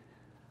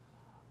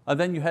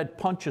 Then you had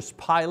Pontius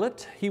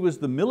Pilate. He was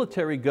the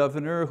military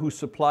governor who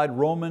supplied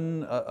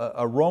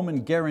a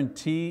Roman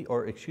guarantee,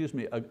 or excuse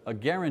me, a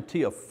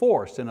guarantee of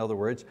force, in other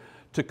words,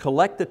 to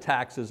collect the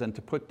taxes and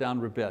to put down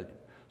rebellion.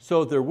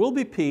 So there will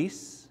be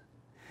peace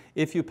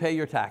if you pay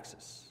your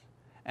taxes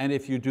and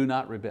if you do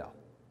not rebel.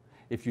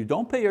 If you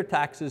don't pay your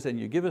taxes and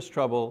you give us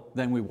trouble,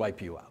 then we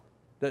wipe you out.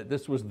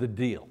 This was the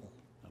deal.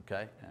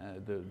 Okay?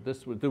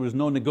 There was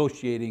no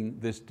negotiating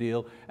this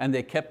deal, and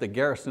they kept a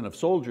garrison of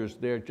soldiers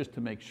there just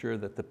to make sure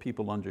that the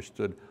people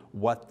understood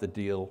what the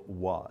deal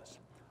was.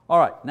 All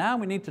right, now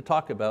we need to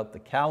talk about the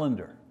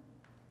calendar.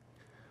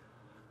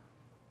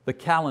 The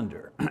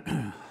calendar,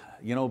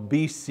 you know,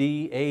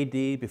 BC,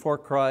 AD, before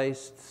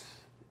Christ,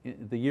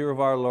 the year of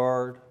our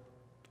Lord,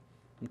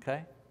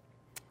 okay?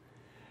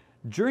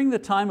 During the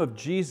time of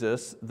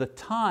Jesus, the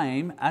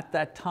time at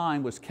that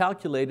time was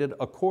calculated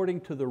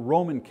according to the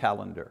Roman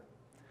calendar.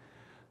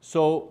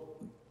 So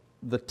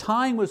the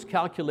time was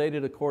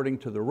calculated according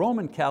to the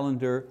Roman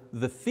calendar,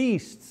 the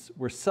feasts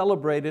were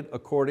celebrated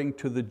according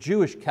to the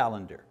Jewish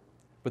calendar,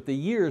 but the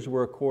years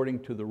were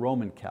according to the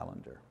Roman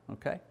calendar,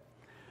 okay?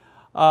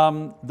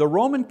 The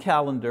Roman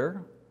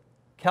calendar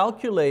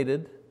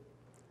calculated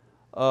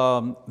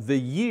the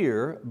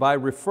year by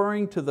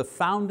referring to the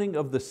founding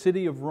of the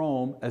city of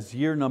Rome as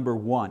year number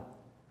 1.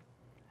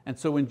 And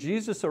so when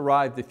Jesus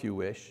arrived, if you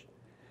wish,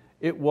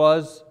 it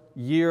was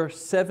year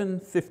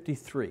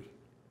 753.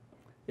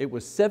 It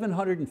was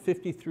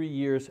 753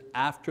 years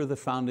after the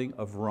founding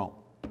of Rome.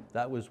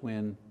 That was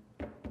when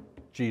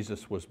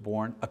Jesus was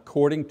born,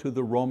 according to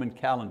the Roman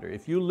calendar.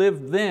 If you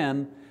lived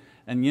then,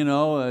 and you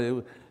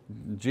know,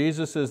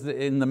 Jesus is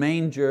in the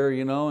manger,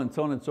 you know, and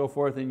so on and so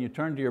forth, and you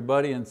turned to your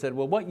buddy and said,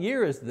 well, what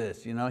year is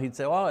this? You know, he'd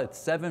say, oh, it's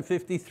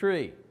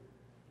 753,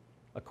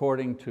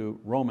 according to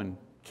Roman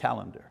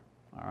calendar,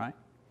 all right?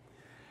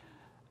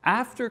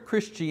 After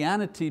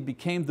Christianity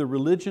became the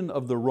religion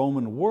of the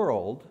Roman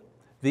world,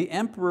 the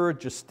Emperor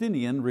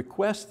Justinian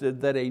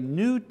requested that a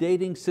new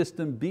dating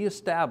system be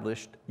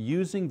established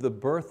using the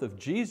birth of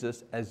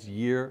Jesus as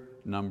year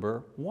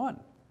number 1.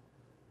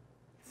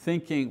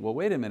 Thinking, well,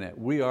 wait a minute,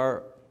 we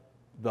are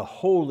the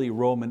Holy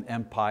Roman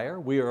Empire,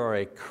 we are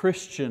a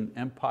Christian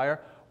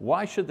empire,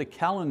 why should the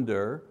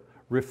calendar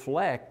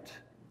reflect,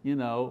 you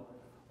know,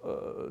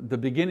 the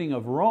beginning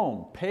of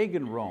Rome,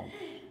 pagan Rome?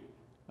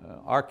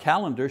 Our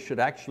calendar should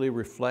actually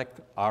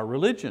reflect our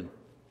religion,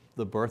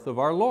 the birth of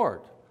our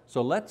Lord.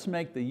 So let's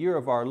make the year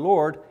of our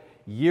Lord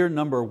year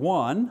number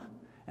 1,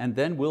 and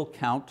then we'll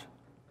count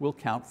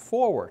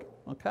forward,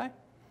 okay?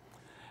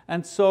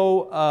 And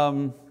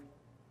so,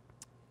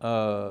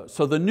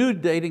 so the new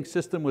dating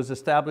system was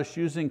established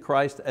using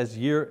Christ as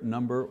year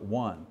number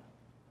 1.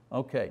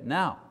 Okay,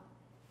 now,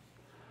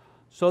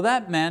 so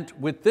that meant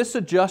with this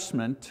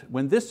adjustment,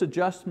 when this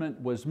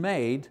adjustment was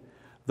made,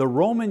 the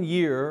Roman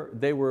year,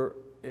 they were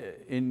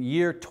in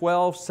year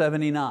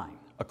 1279,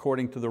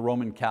 according to the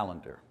Roman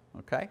calendar,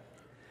 okay?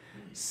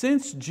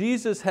 Since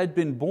Jesus had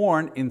been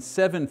born in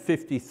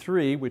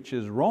 753, which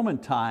is Roman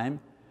time,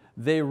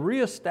 they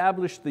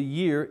reestablished the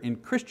year in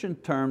Christian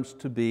terms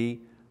to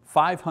be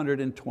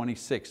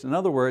 526. In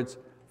other words,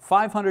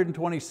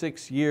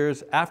 526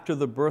 years after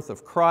the birth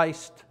of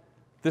Christ,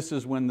 this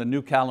is when the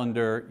new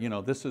calendar, you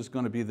know, this is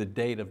going to be the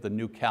date of the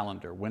new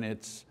calendar, when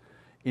it's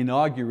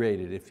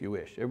inaugurated, if you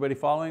wish. Everybody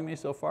following me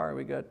so far? Are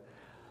we good?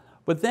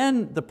 But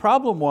then the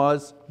problem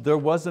was, there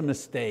was a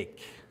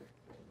mistake.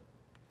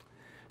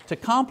 To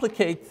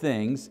complicate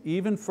things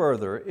even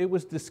further, it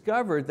was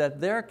discovered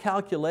that their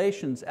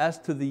calculations as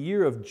to the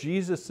year of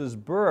Jesus'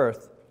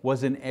 birth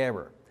was in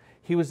error.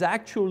 He was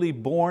actually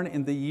born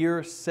in the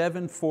year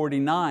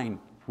 749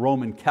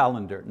 Roman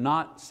calendar,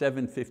 not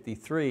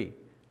 753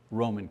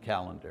 Roman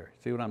calendar.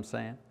 See what I'm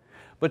saying?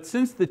 But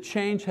since the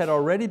change had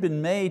already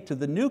been made to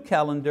the new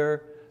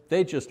calendar,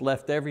 they just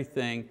left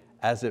everything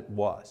as it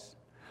was.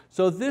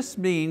 So this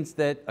means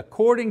that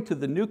according to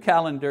the new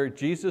calendar,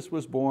 Jesus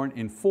was born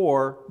in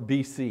 4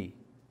 BC.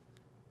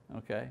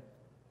 Okay,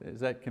 is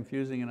that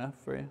confusing enough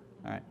for you?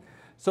 All right.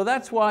 So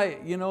that's why,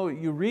 you know,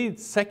 you read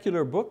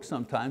secular books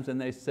sometimes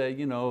and they say,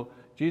 you know,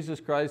 Jesus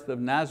Christ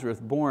of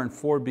Nazareth born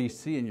 4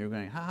 BC, and you're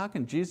going, how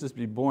can Jesus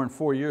be born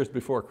 4 years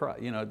before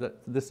Christ? You know,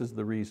 this is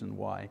the reason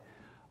why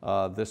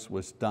this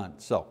was done.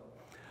 So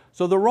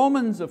the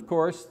Romans, of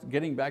course,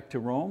 getting back to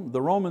Rome,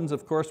 the Romans,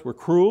 of course, were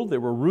cruel, they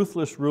were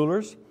ruthless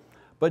rulers.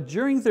 But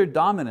during their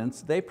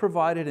dominance, they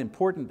provided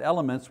important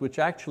elements which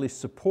actually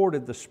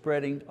supported the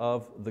spreading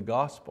of the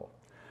gospel.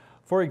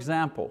 For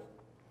example,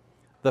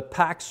 the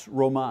Pax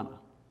Romana.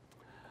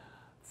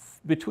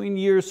 Between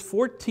years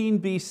 14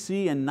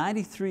 BC and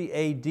 93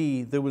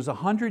 AD, there was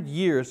 100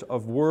 years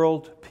of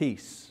world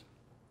peace.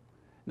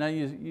 Now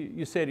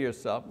you say to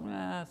yourself,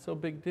 it's no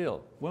big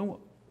deal.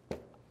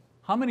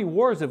 How many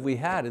wars have we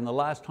had in the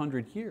last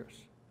 100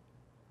 years?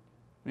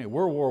 I mean,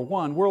 World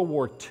War I, World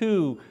War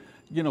II,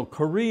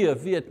 Korea,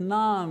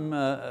 Vietnam,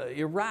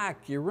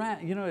 Iraq,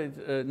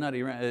 Iran, not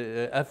Iran,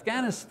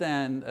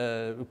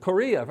 Afghanistan,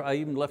 Korea, I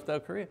even left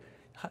out Korea.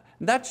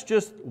 That's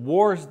just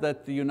wars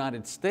that the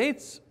United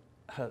States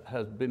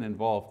has been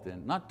involved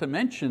in, not to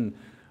mention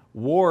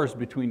wars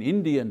between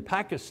India and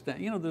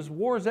Pakistan. There's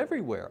wars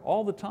everywhere,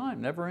 all the time,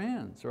 never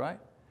ends, right?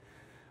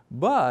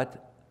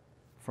 But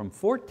from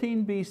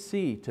 14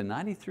 BC to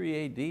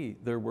 93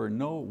 AD, there were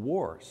no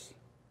wars.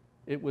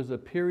 It was a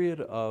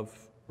period of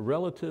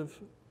relative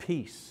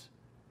peace,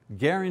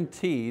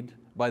 guaranteed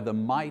by the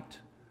might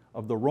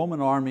of the Roman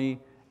army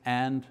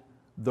and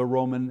the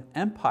Roman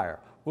Empire.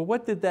 Well,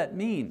 what did that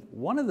mean?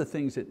 One of the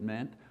things it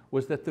meant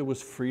was that there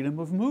was freedom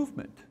of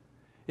movement.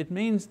 It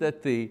means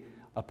that the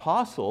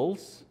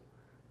apostles,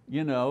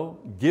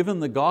 given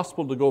the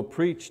gospel to go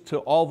preach to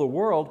all the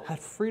world, had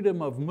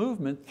freedom of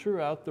movement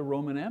throughout the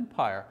Roman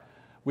Empire,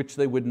 which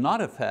they would not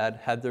have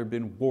had there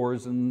been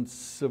wars and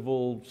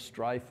civil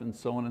strife and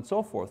so on and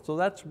so forth. So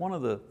that's one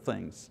of the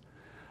things.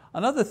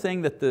 Another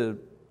thing that the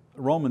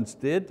Romans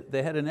did,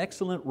 they had an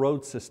excellent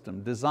road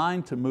system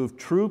designed to move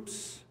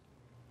troops,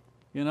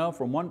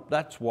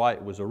 that's why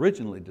it was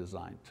originally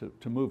designed,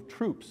 to move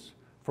troops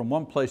from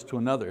one place to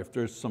another. If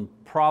there's some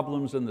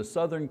problems in the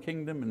southern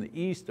kingdom, in the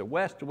east or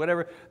west or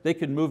whatever, they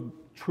could move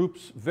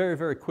troops very,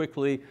 very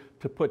quickly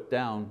to put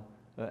down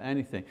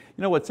anything.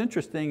 What's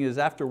interesting is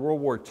after World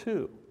War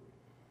II,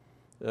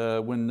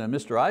 when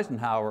Mr.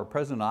 Eisenhower,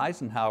 President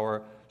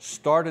Eisenhower,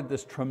 started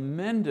this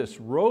tremendous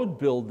road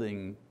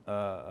building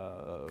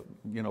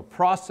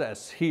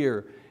process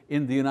here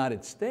in the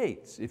United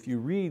States. If you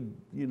read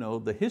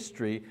the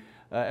history,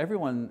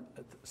 everyone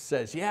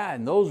says, yeah,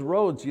 and those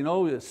roads,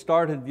 it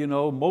started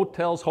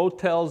motels,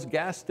 hotels,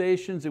 gas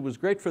stations. It was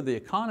great for the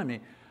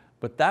economy,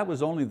 but that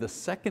was only the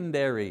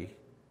secondary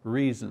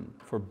reason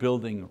for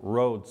building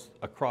roads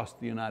across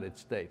the United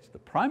States. The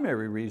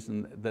primary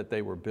reason that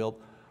they were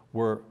built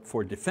were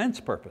for defense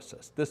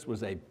purposes. This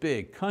was a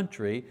big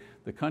country.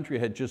 The country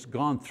had just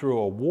gone through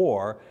a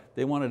war.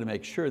 They wanted to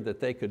make sure that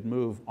they could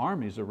move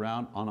armies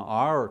around on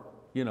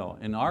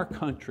in our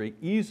country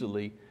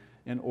easily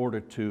in order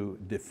to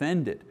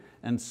defend it.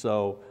 And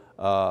so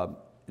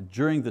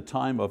during the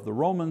time of the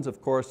Romans,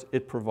 of course,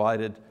 it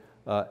provided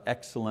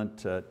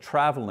excellent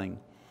traveling.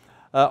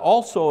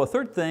 Also, a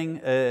third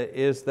thing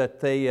is that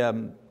they,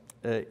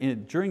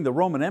 during the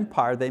Roman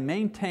Empire, they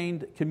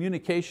maintained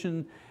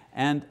communication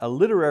and a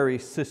literary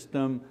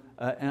system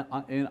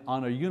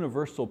on a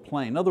universal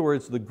plane. In other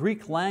words, the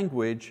Greek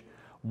language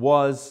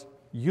was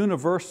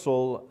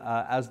universal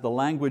as the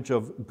language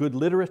of good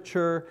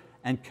literature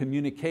and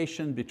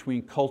communication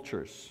between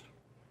cultures.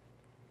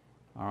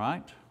 All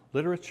right?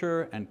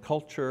 Literature and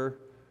culture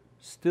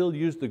still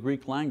used the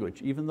Greek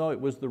language, even though it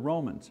was the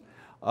Romans.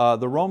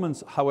 The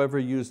Romans, however,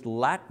 used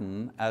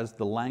Latin as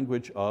the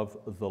language of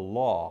the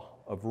law,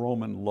 of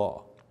Roman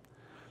law.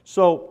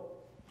 So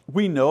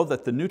we know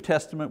that the New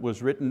Testament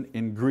was written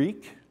in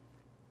Greek,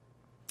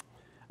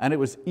 and it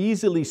was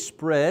easily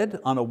spread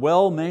on a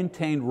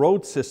well-maintained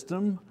road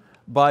system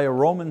by a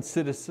Roman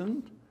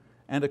citizen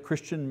and a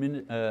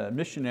Christian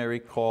missionary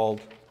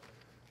called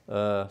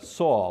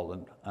Saul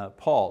and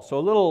Paul. So a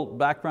little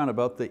background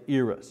about the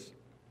eras.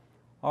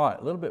 All right,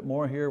 a little bit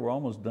more here, we're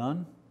almost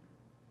done.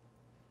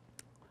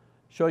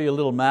 Show you a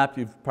little map.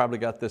 You've probably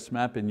got this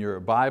map in your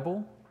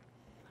Bible.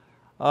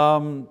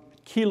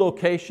 Key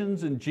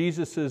locations in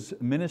Jesus'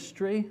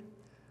 ministry.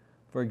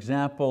 For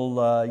example,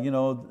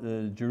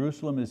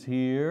 Jerusalem is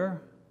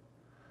here,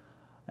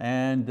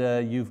 and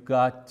you've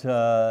got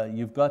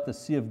the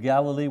Sea of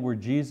Galilee where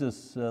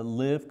Jesus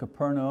lived,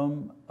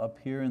 Capernaum up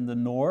here in the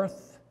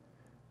north.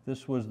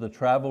 This was the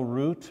travel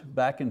route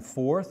back and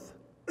forth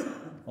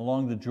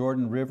along the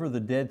Jordan River,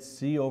 the Dead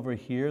Sea over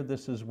here.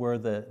 This is where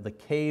the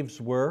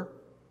caves were.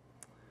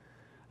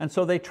 And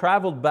so they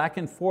traveled back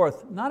and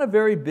forth, not a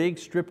very big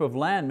strip of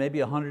land, maybe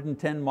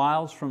 110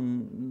 miles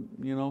from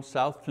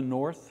south to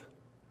north,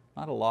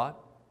 not a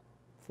lot,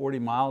 40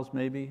 miles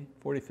maybe,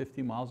 40,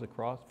 50 miles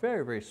across,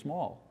 very, very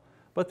small.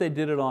 But they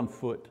did it on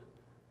foot.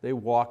 They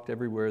walked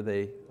everywhere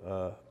they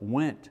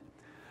went.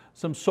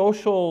 Some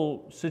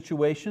social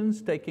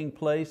situations taking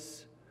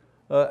place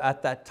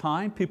at that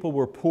time. People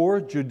were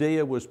poor.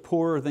 Judea was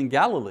poorer than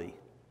Galilee,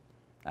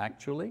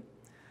 actually.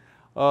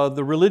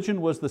 The religion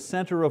was the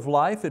center of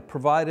life. It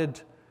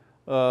provided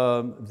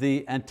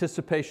the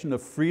anticipation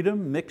of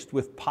freedom mixed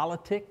with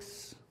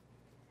politics.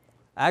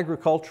 It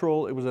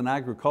was an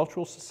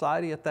agricultural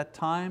society at that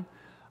time.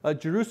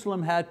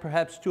 Jerusalem had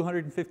perhaps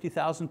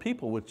 250,000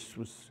 people, which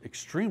was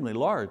extremely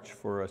large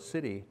for a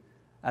city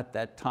at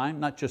that time,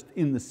 not just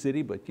in the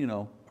city, but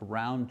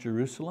around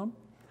Jerusalem.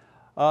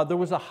 There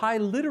was a high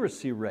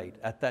literacy rate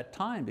at that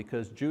time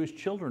because Jewish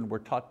children were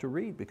taught to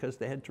read because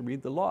they had to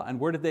read the law. And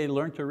where did they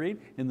learn to read?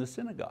 In the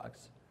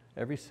synagogues.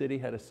 Every city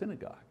had a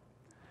synagogue.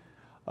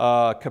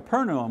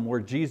 Capernaum,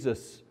 where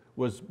Jesus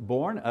was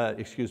born,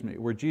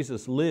 where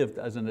Jesus lived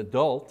as an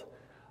adult,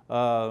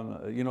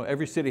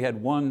 Every city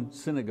had one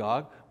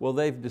synagogue. Well,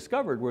 they've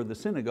discovered where the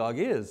synagogue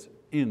is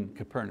in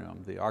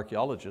Capernaum. The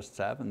archaeologists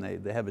have, and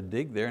they have a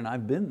dig there, and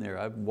I've been there,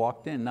 I've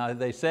walked in. Now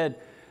they said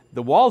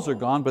the walls are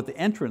gone, but the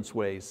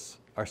entranceways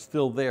are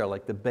still there,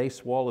 like the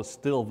base wall is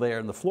still there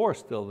and the floor is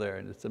still there,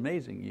 and it's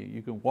amazing.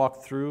 You can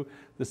walk through.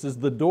 This is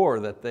the door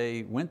that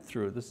they went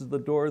through. This is the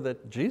door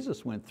that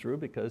Jesus went through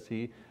because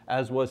he,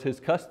 as was his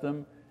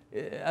custom,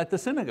 at the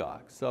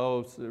synagogue.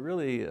 So it's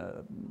really,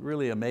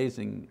 really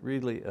amazing,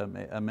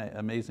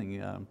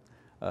 amazing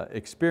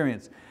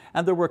experience.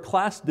 And there were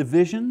class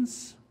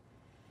divisions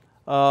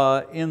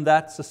in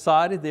that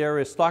society. The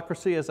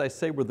aristocracy, as I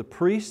say, were the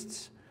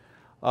priests,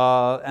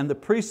 and the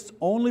priests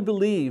only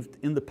believed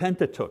in the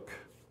Pentateuch.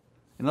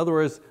 In other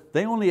words,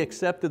 they only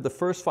accepted the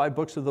first 5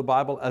 books of the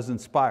Bible as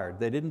inspired.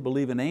 They didn't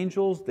believe in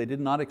angels, they did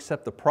not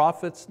accept the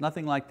prophets,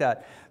 nothing like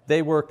that.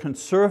 They were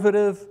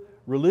conservative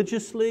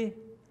religiously,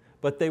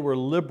 but they were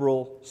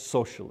liberal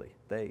socially.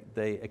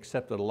 They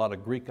accepted a lot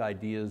of Greek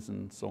ideas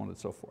and so on and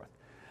so forth.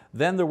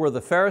 Then there were the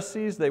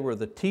Pharisees, they were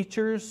the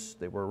teachers,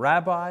 they were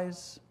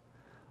rabbis.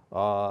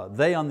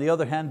 They, on the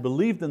other hand,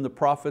 believed in the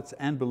prophets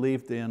and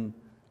believed in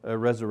a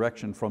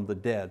resurrection from the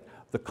dead.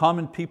 The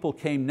common people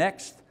came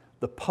next,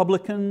 the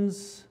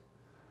publicans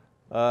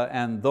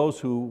and those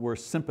who were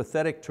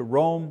sympathetic to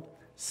Rome,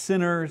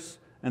 sinners,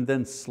 and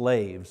then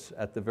slaves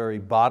at the very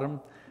bottom.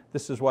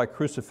 This is why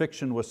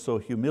crucifixion was so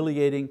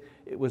humiliating.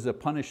 It was a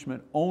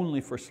punishment only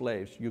for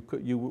slaves.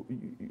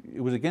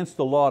 It was against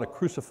the law to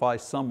crucify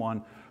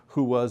someone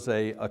who was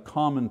a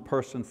common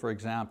person, for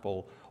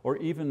example, or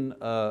even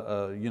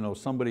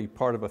somebody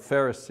part of a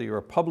Pharisee or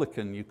a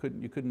publican. You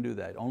couldn't do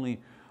that.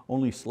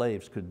 Only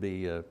slaves could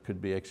be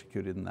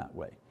executed in that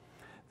way.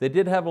 They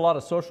did have a lot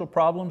of social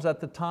problems at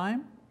the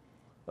time.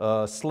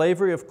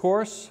 Slavery, of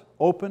course,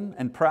 open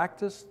and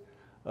practiced.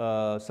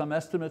 Some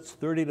estimates,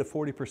 30 to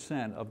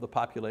 40% of the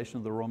population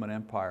of the Roman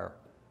Empire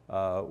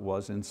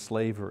was in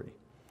slavery.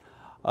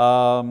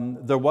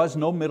 There was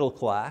no middle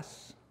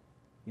class,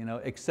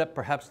 except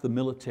perhaps the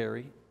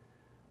military.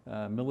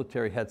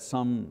 Military had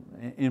some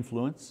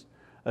influence.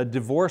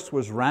 Divorce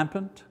was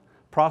rampant.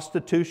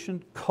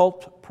 Prostitution,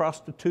 cult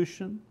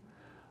prostitution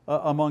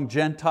among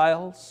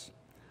Gentiles.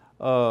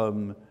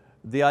 The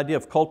idea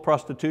of cult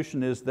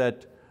prostitution is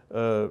that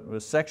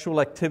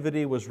sexual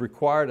activity was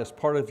required as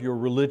part of your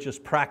religious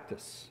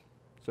practice.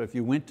 So if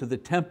you went to the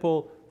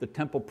temple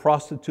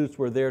prostitutes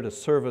were there to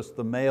service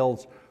the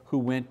males who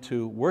went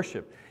to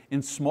worship.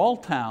 In small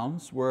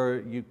towns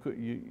where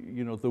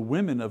the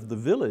women of the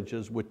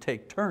villages would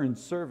take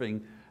turns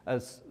serving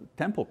as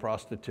temple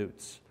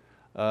prostitutes.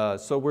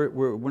 So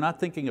we're not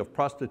thinking of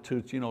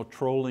prostitutes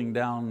trolling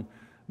down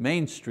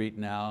Main Street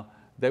now.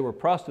 They were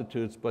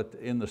prostitutes, but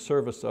in the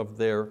service of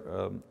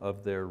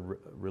their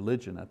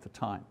religion at the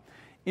time.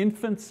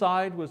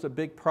 Infanticide was a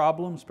big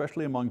problem,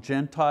 especially among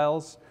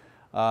Gentiles.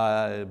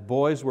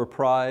 Boys were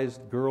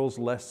prized, girls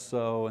less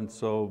so, and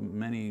so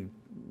many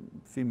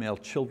female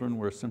children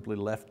were simply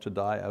left to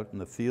die out in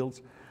the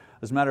fields.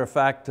 As a matter of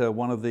fact,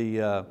 one of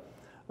the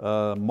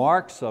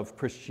marks of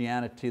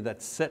Christianity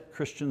that set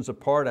Christians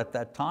apart at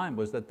that time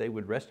was that they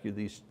would rescue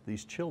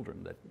these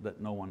children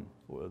that no one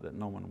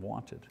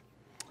wanted.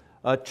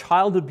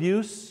 Child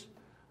abuse,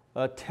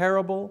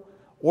 terrible.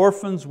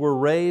 Orphans were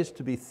raised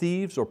to be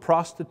thieves or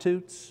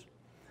prostitutes.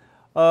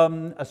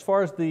 As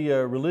far as the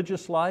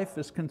religious life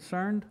is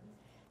concerned,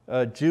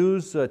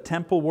 Jews,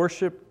 temple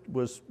worship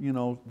was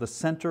the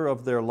center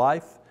of their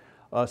life.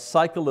 A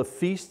cycle of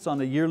feasts on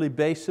a yearly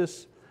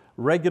basis.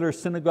 Regular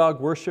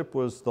synagogue worship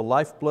was the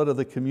lifeblood of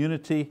the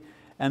community,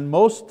 and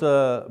most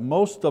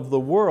of the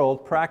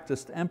world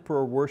practiced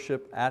emperor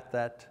worship at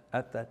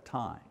that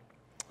time.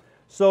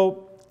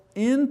 So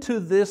into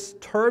this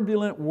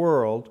turbulent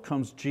world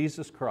comes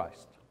Jesus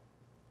Christ.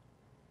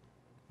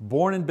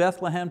 Born in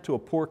Bethlehem to a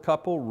poor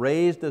couple,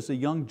 raised as a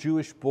young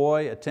Jewish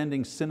boy,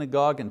 attending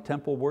synagogue and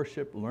temple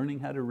worship, learning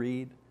how to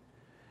read,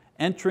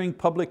 entering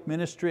public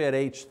ministry at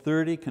age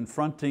 30,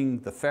 confronting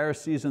the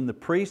Pharisees and the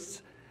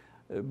priests.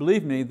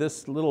 Believe me,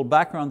 this little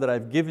background that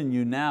I've given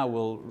you now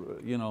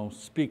will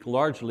speak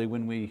largely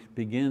when we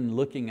begin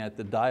looking at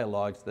the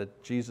dialogues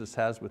that Jesus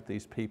has with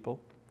these people.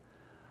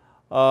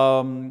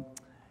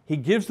 He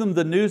gives them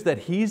the news that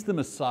He's the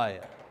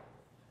Messiah.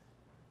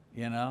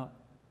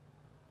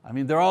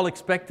 They're all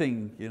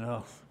expecting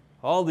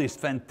all these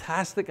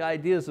fantastic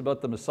ideas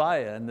about the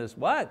Messiah, and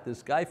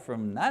this guy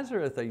from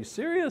Nazareth, are you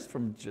serious?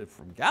 From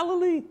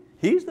Galilee?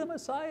 He's the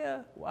Messiah?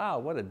 Wow,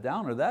 what a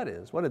downer that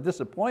is, what a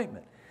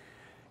disappointment.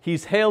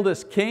 He's hailed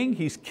as king,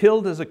 He's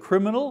killed as a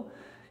criminal,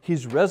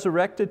 He's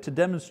resurrected to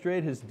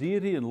demonstrate His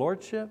deity and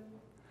lordship.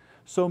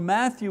 So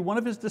Matthew, one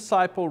of His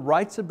disciples,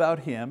 writes about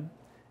Him,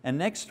 and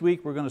next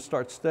week we're going to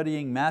start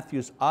studying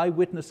Matthew's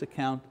eyewitness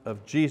account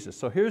of Jesus.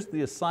 So here's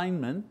the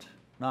assignment,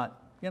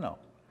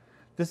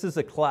 this is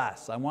a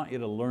class, I want you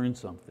to learn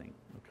something,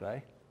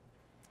 okay?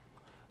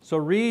 So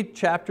read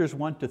chapters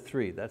 1 to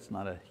 3, that's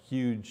not a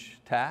huge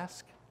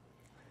task.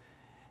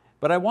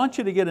 But I want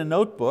you to get a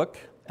notebook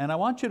and I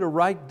want you to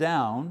write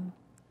down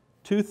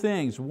two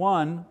things.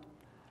 One,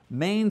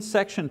 main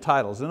section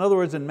titles. In other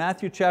words, in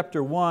Matthew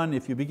chapter 1,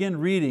 if you begin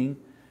reading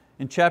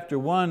in chapter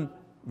 1,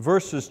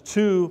 verses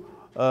 2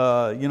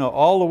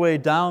 all the way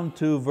down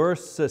to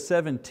verse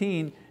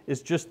 17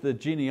 is just the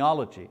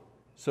genealogy.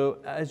 So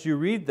as you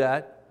read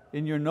that,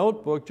 in your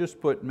notebook,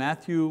 just put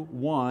Matthew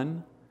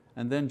 1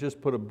 and then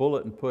just put a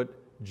bullet and put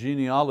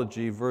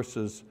genealogy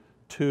verses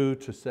 2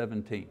 to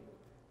 17.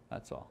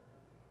 That's all.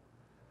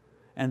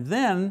 And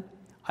then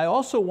I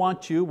also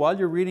want you, while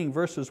you're reading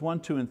verses 1,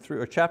 2, and 3,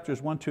 or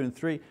chapters 1, 2, and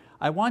 3,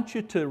 I want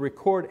you to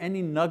record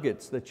any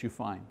nuggets that you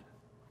find.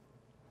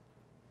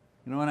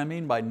 You know what I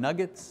mean by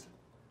nuggets?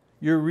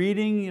 You're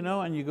reading,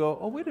 and you go,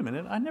 oh, wait a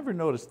minute, I never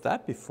noticed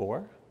that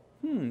before.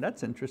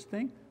 That's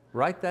interesting.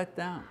 Write that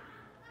down.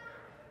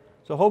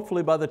 So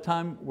hopefully by the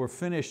time we're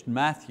finished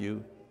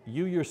Matthew,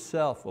 you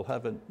yourself will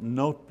have a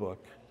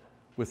notebook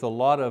with a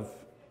lot of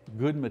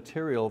good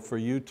material for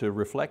you to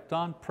reflect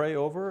on, pray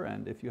over,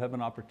 and if you have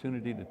an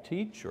opportunity to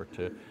teach or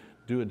to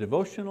do a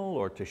devotional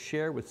or to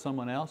share with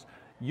someone else,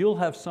 you'll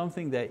have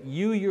something that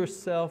you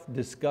yourself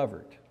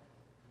discovered.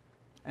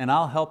 And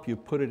I'll help you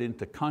put it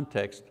into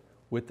context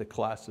with the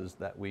classes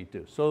that we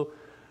do. So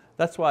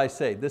that's why I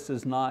say this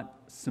is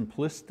not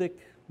simplistic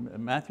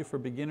Matthew for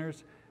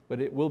beginners, but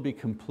it will be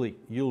complete.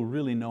 You'll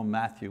really know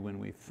Matthew when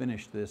we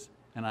finish this,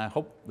 and I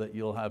hope that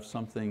you'll have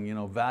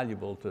something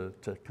valuable to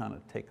kind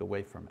of take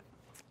away from it.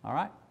 All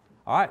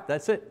right,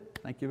 that's it.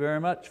 Thank you very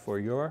much for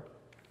your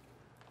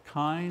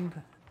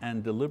kind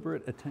and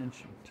deliberate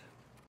attention.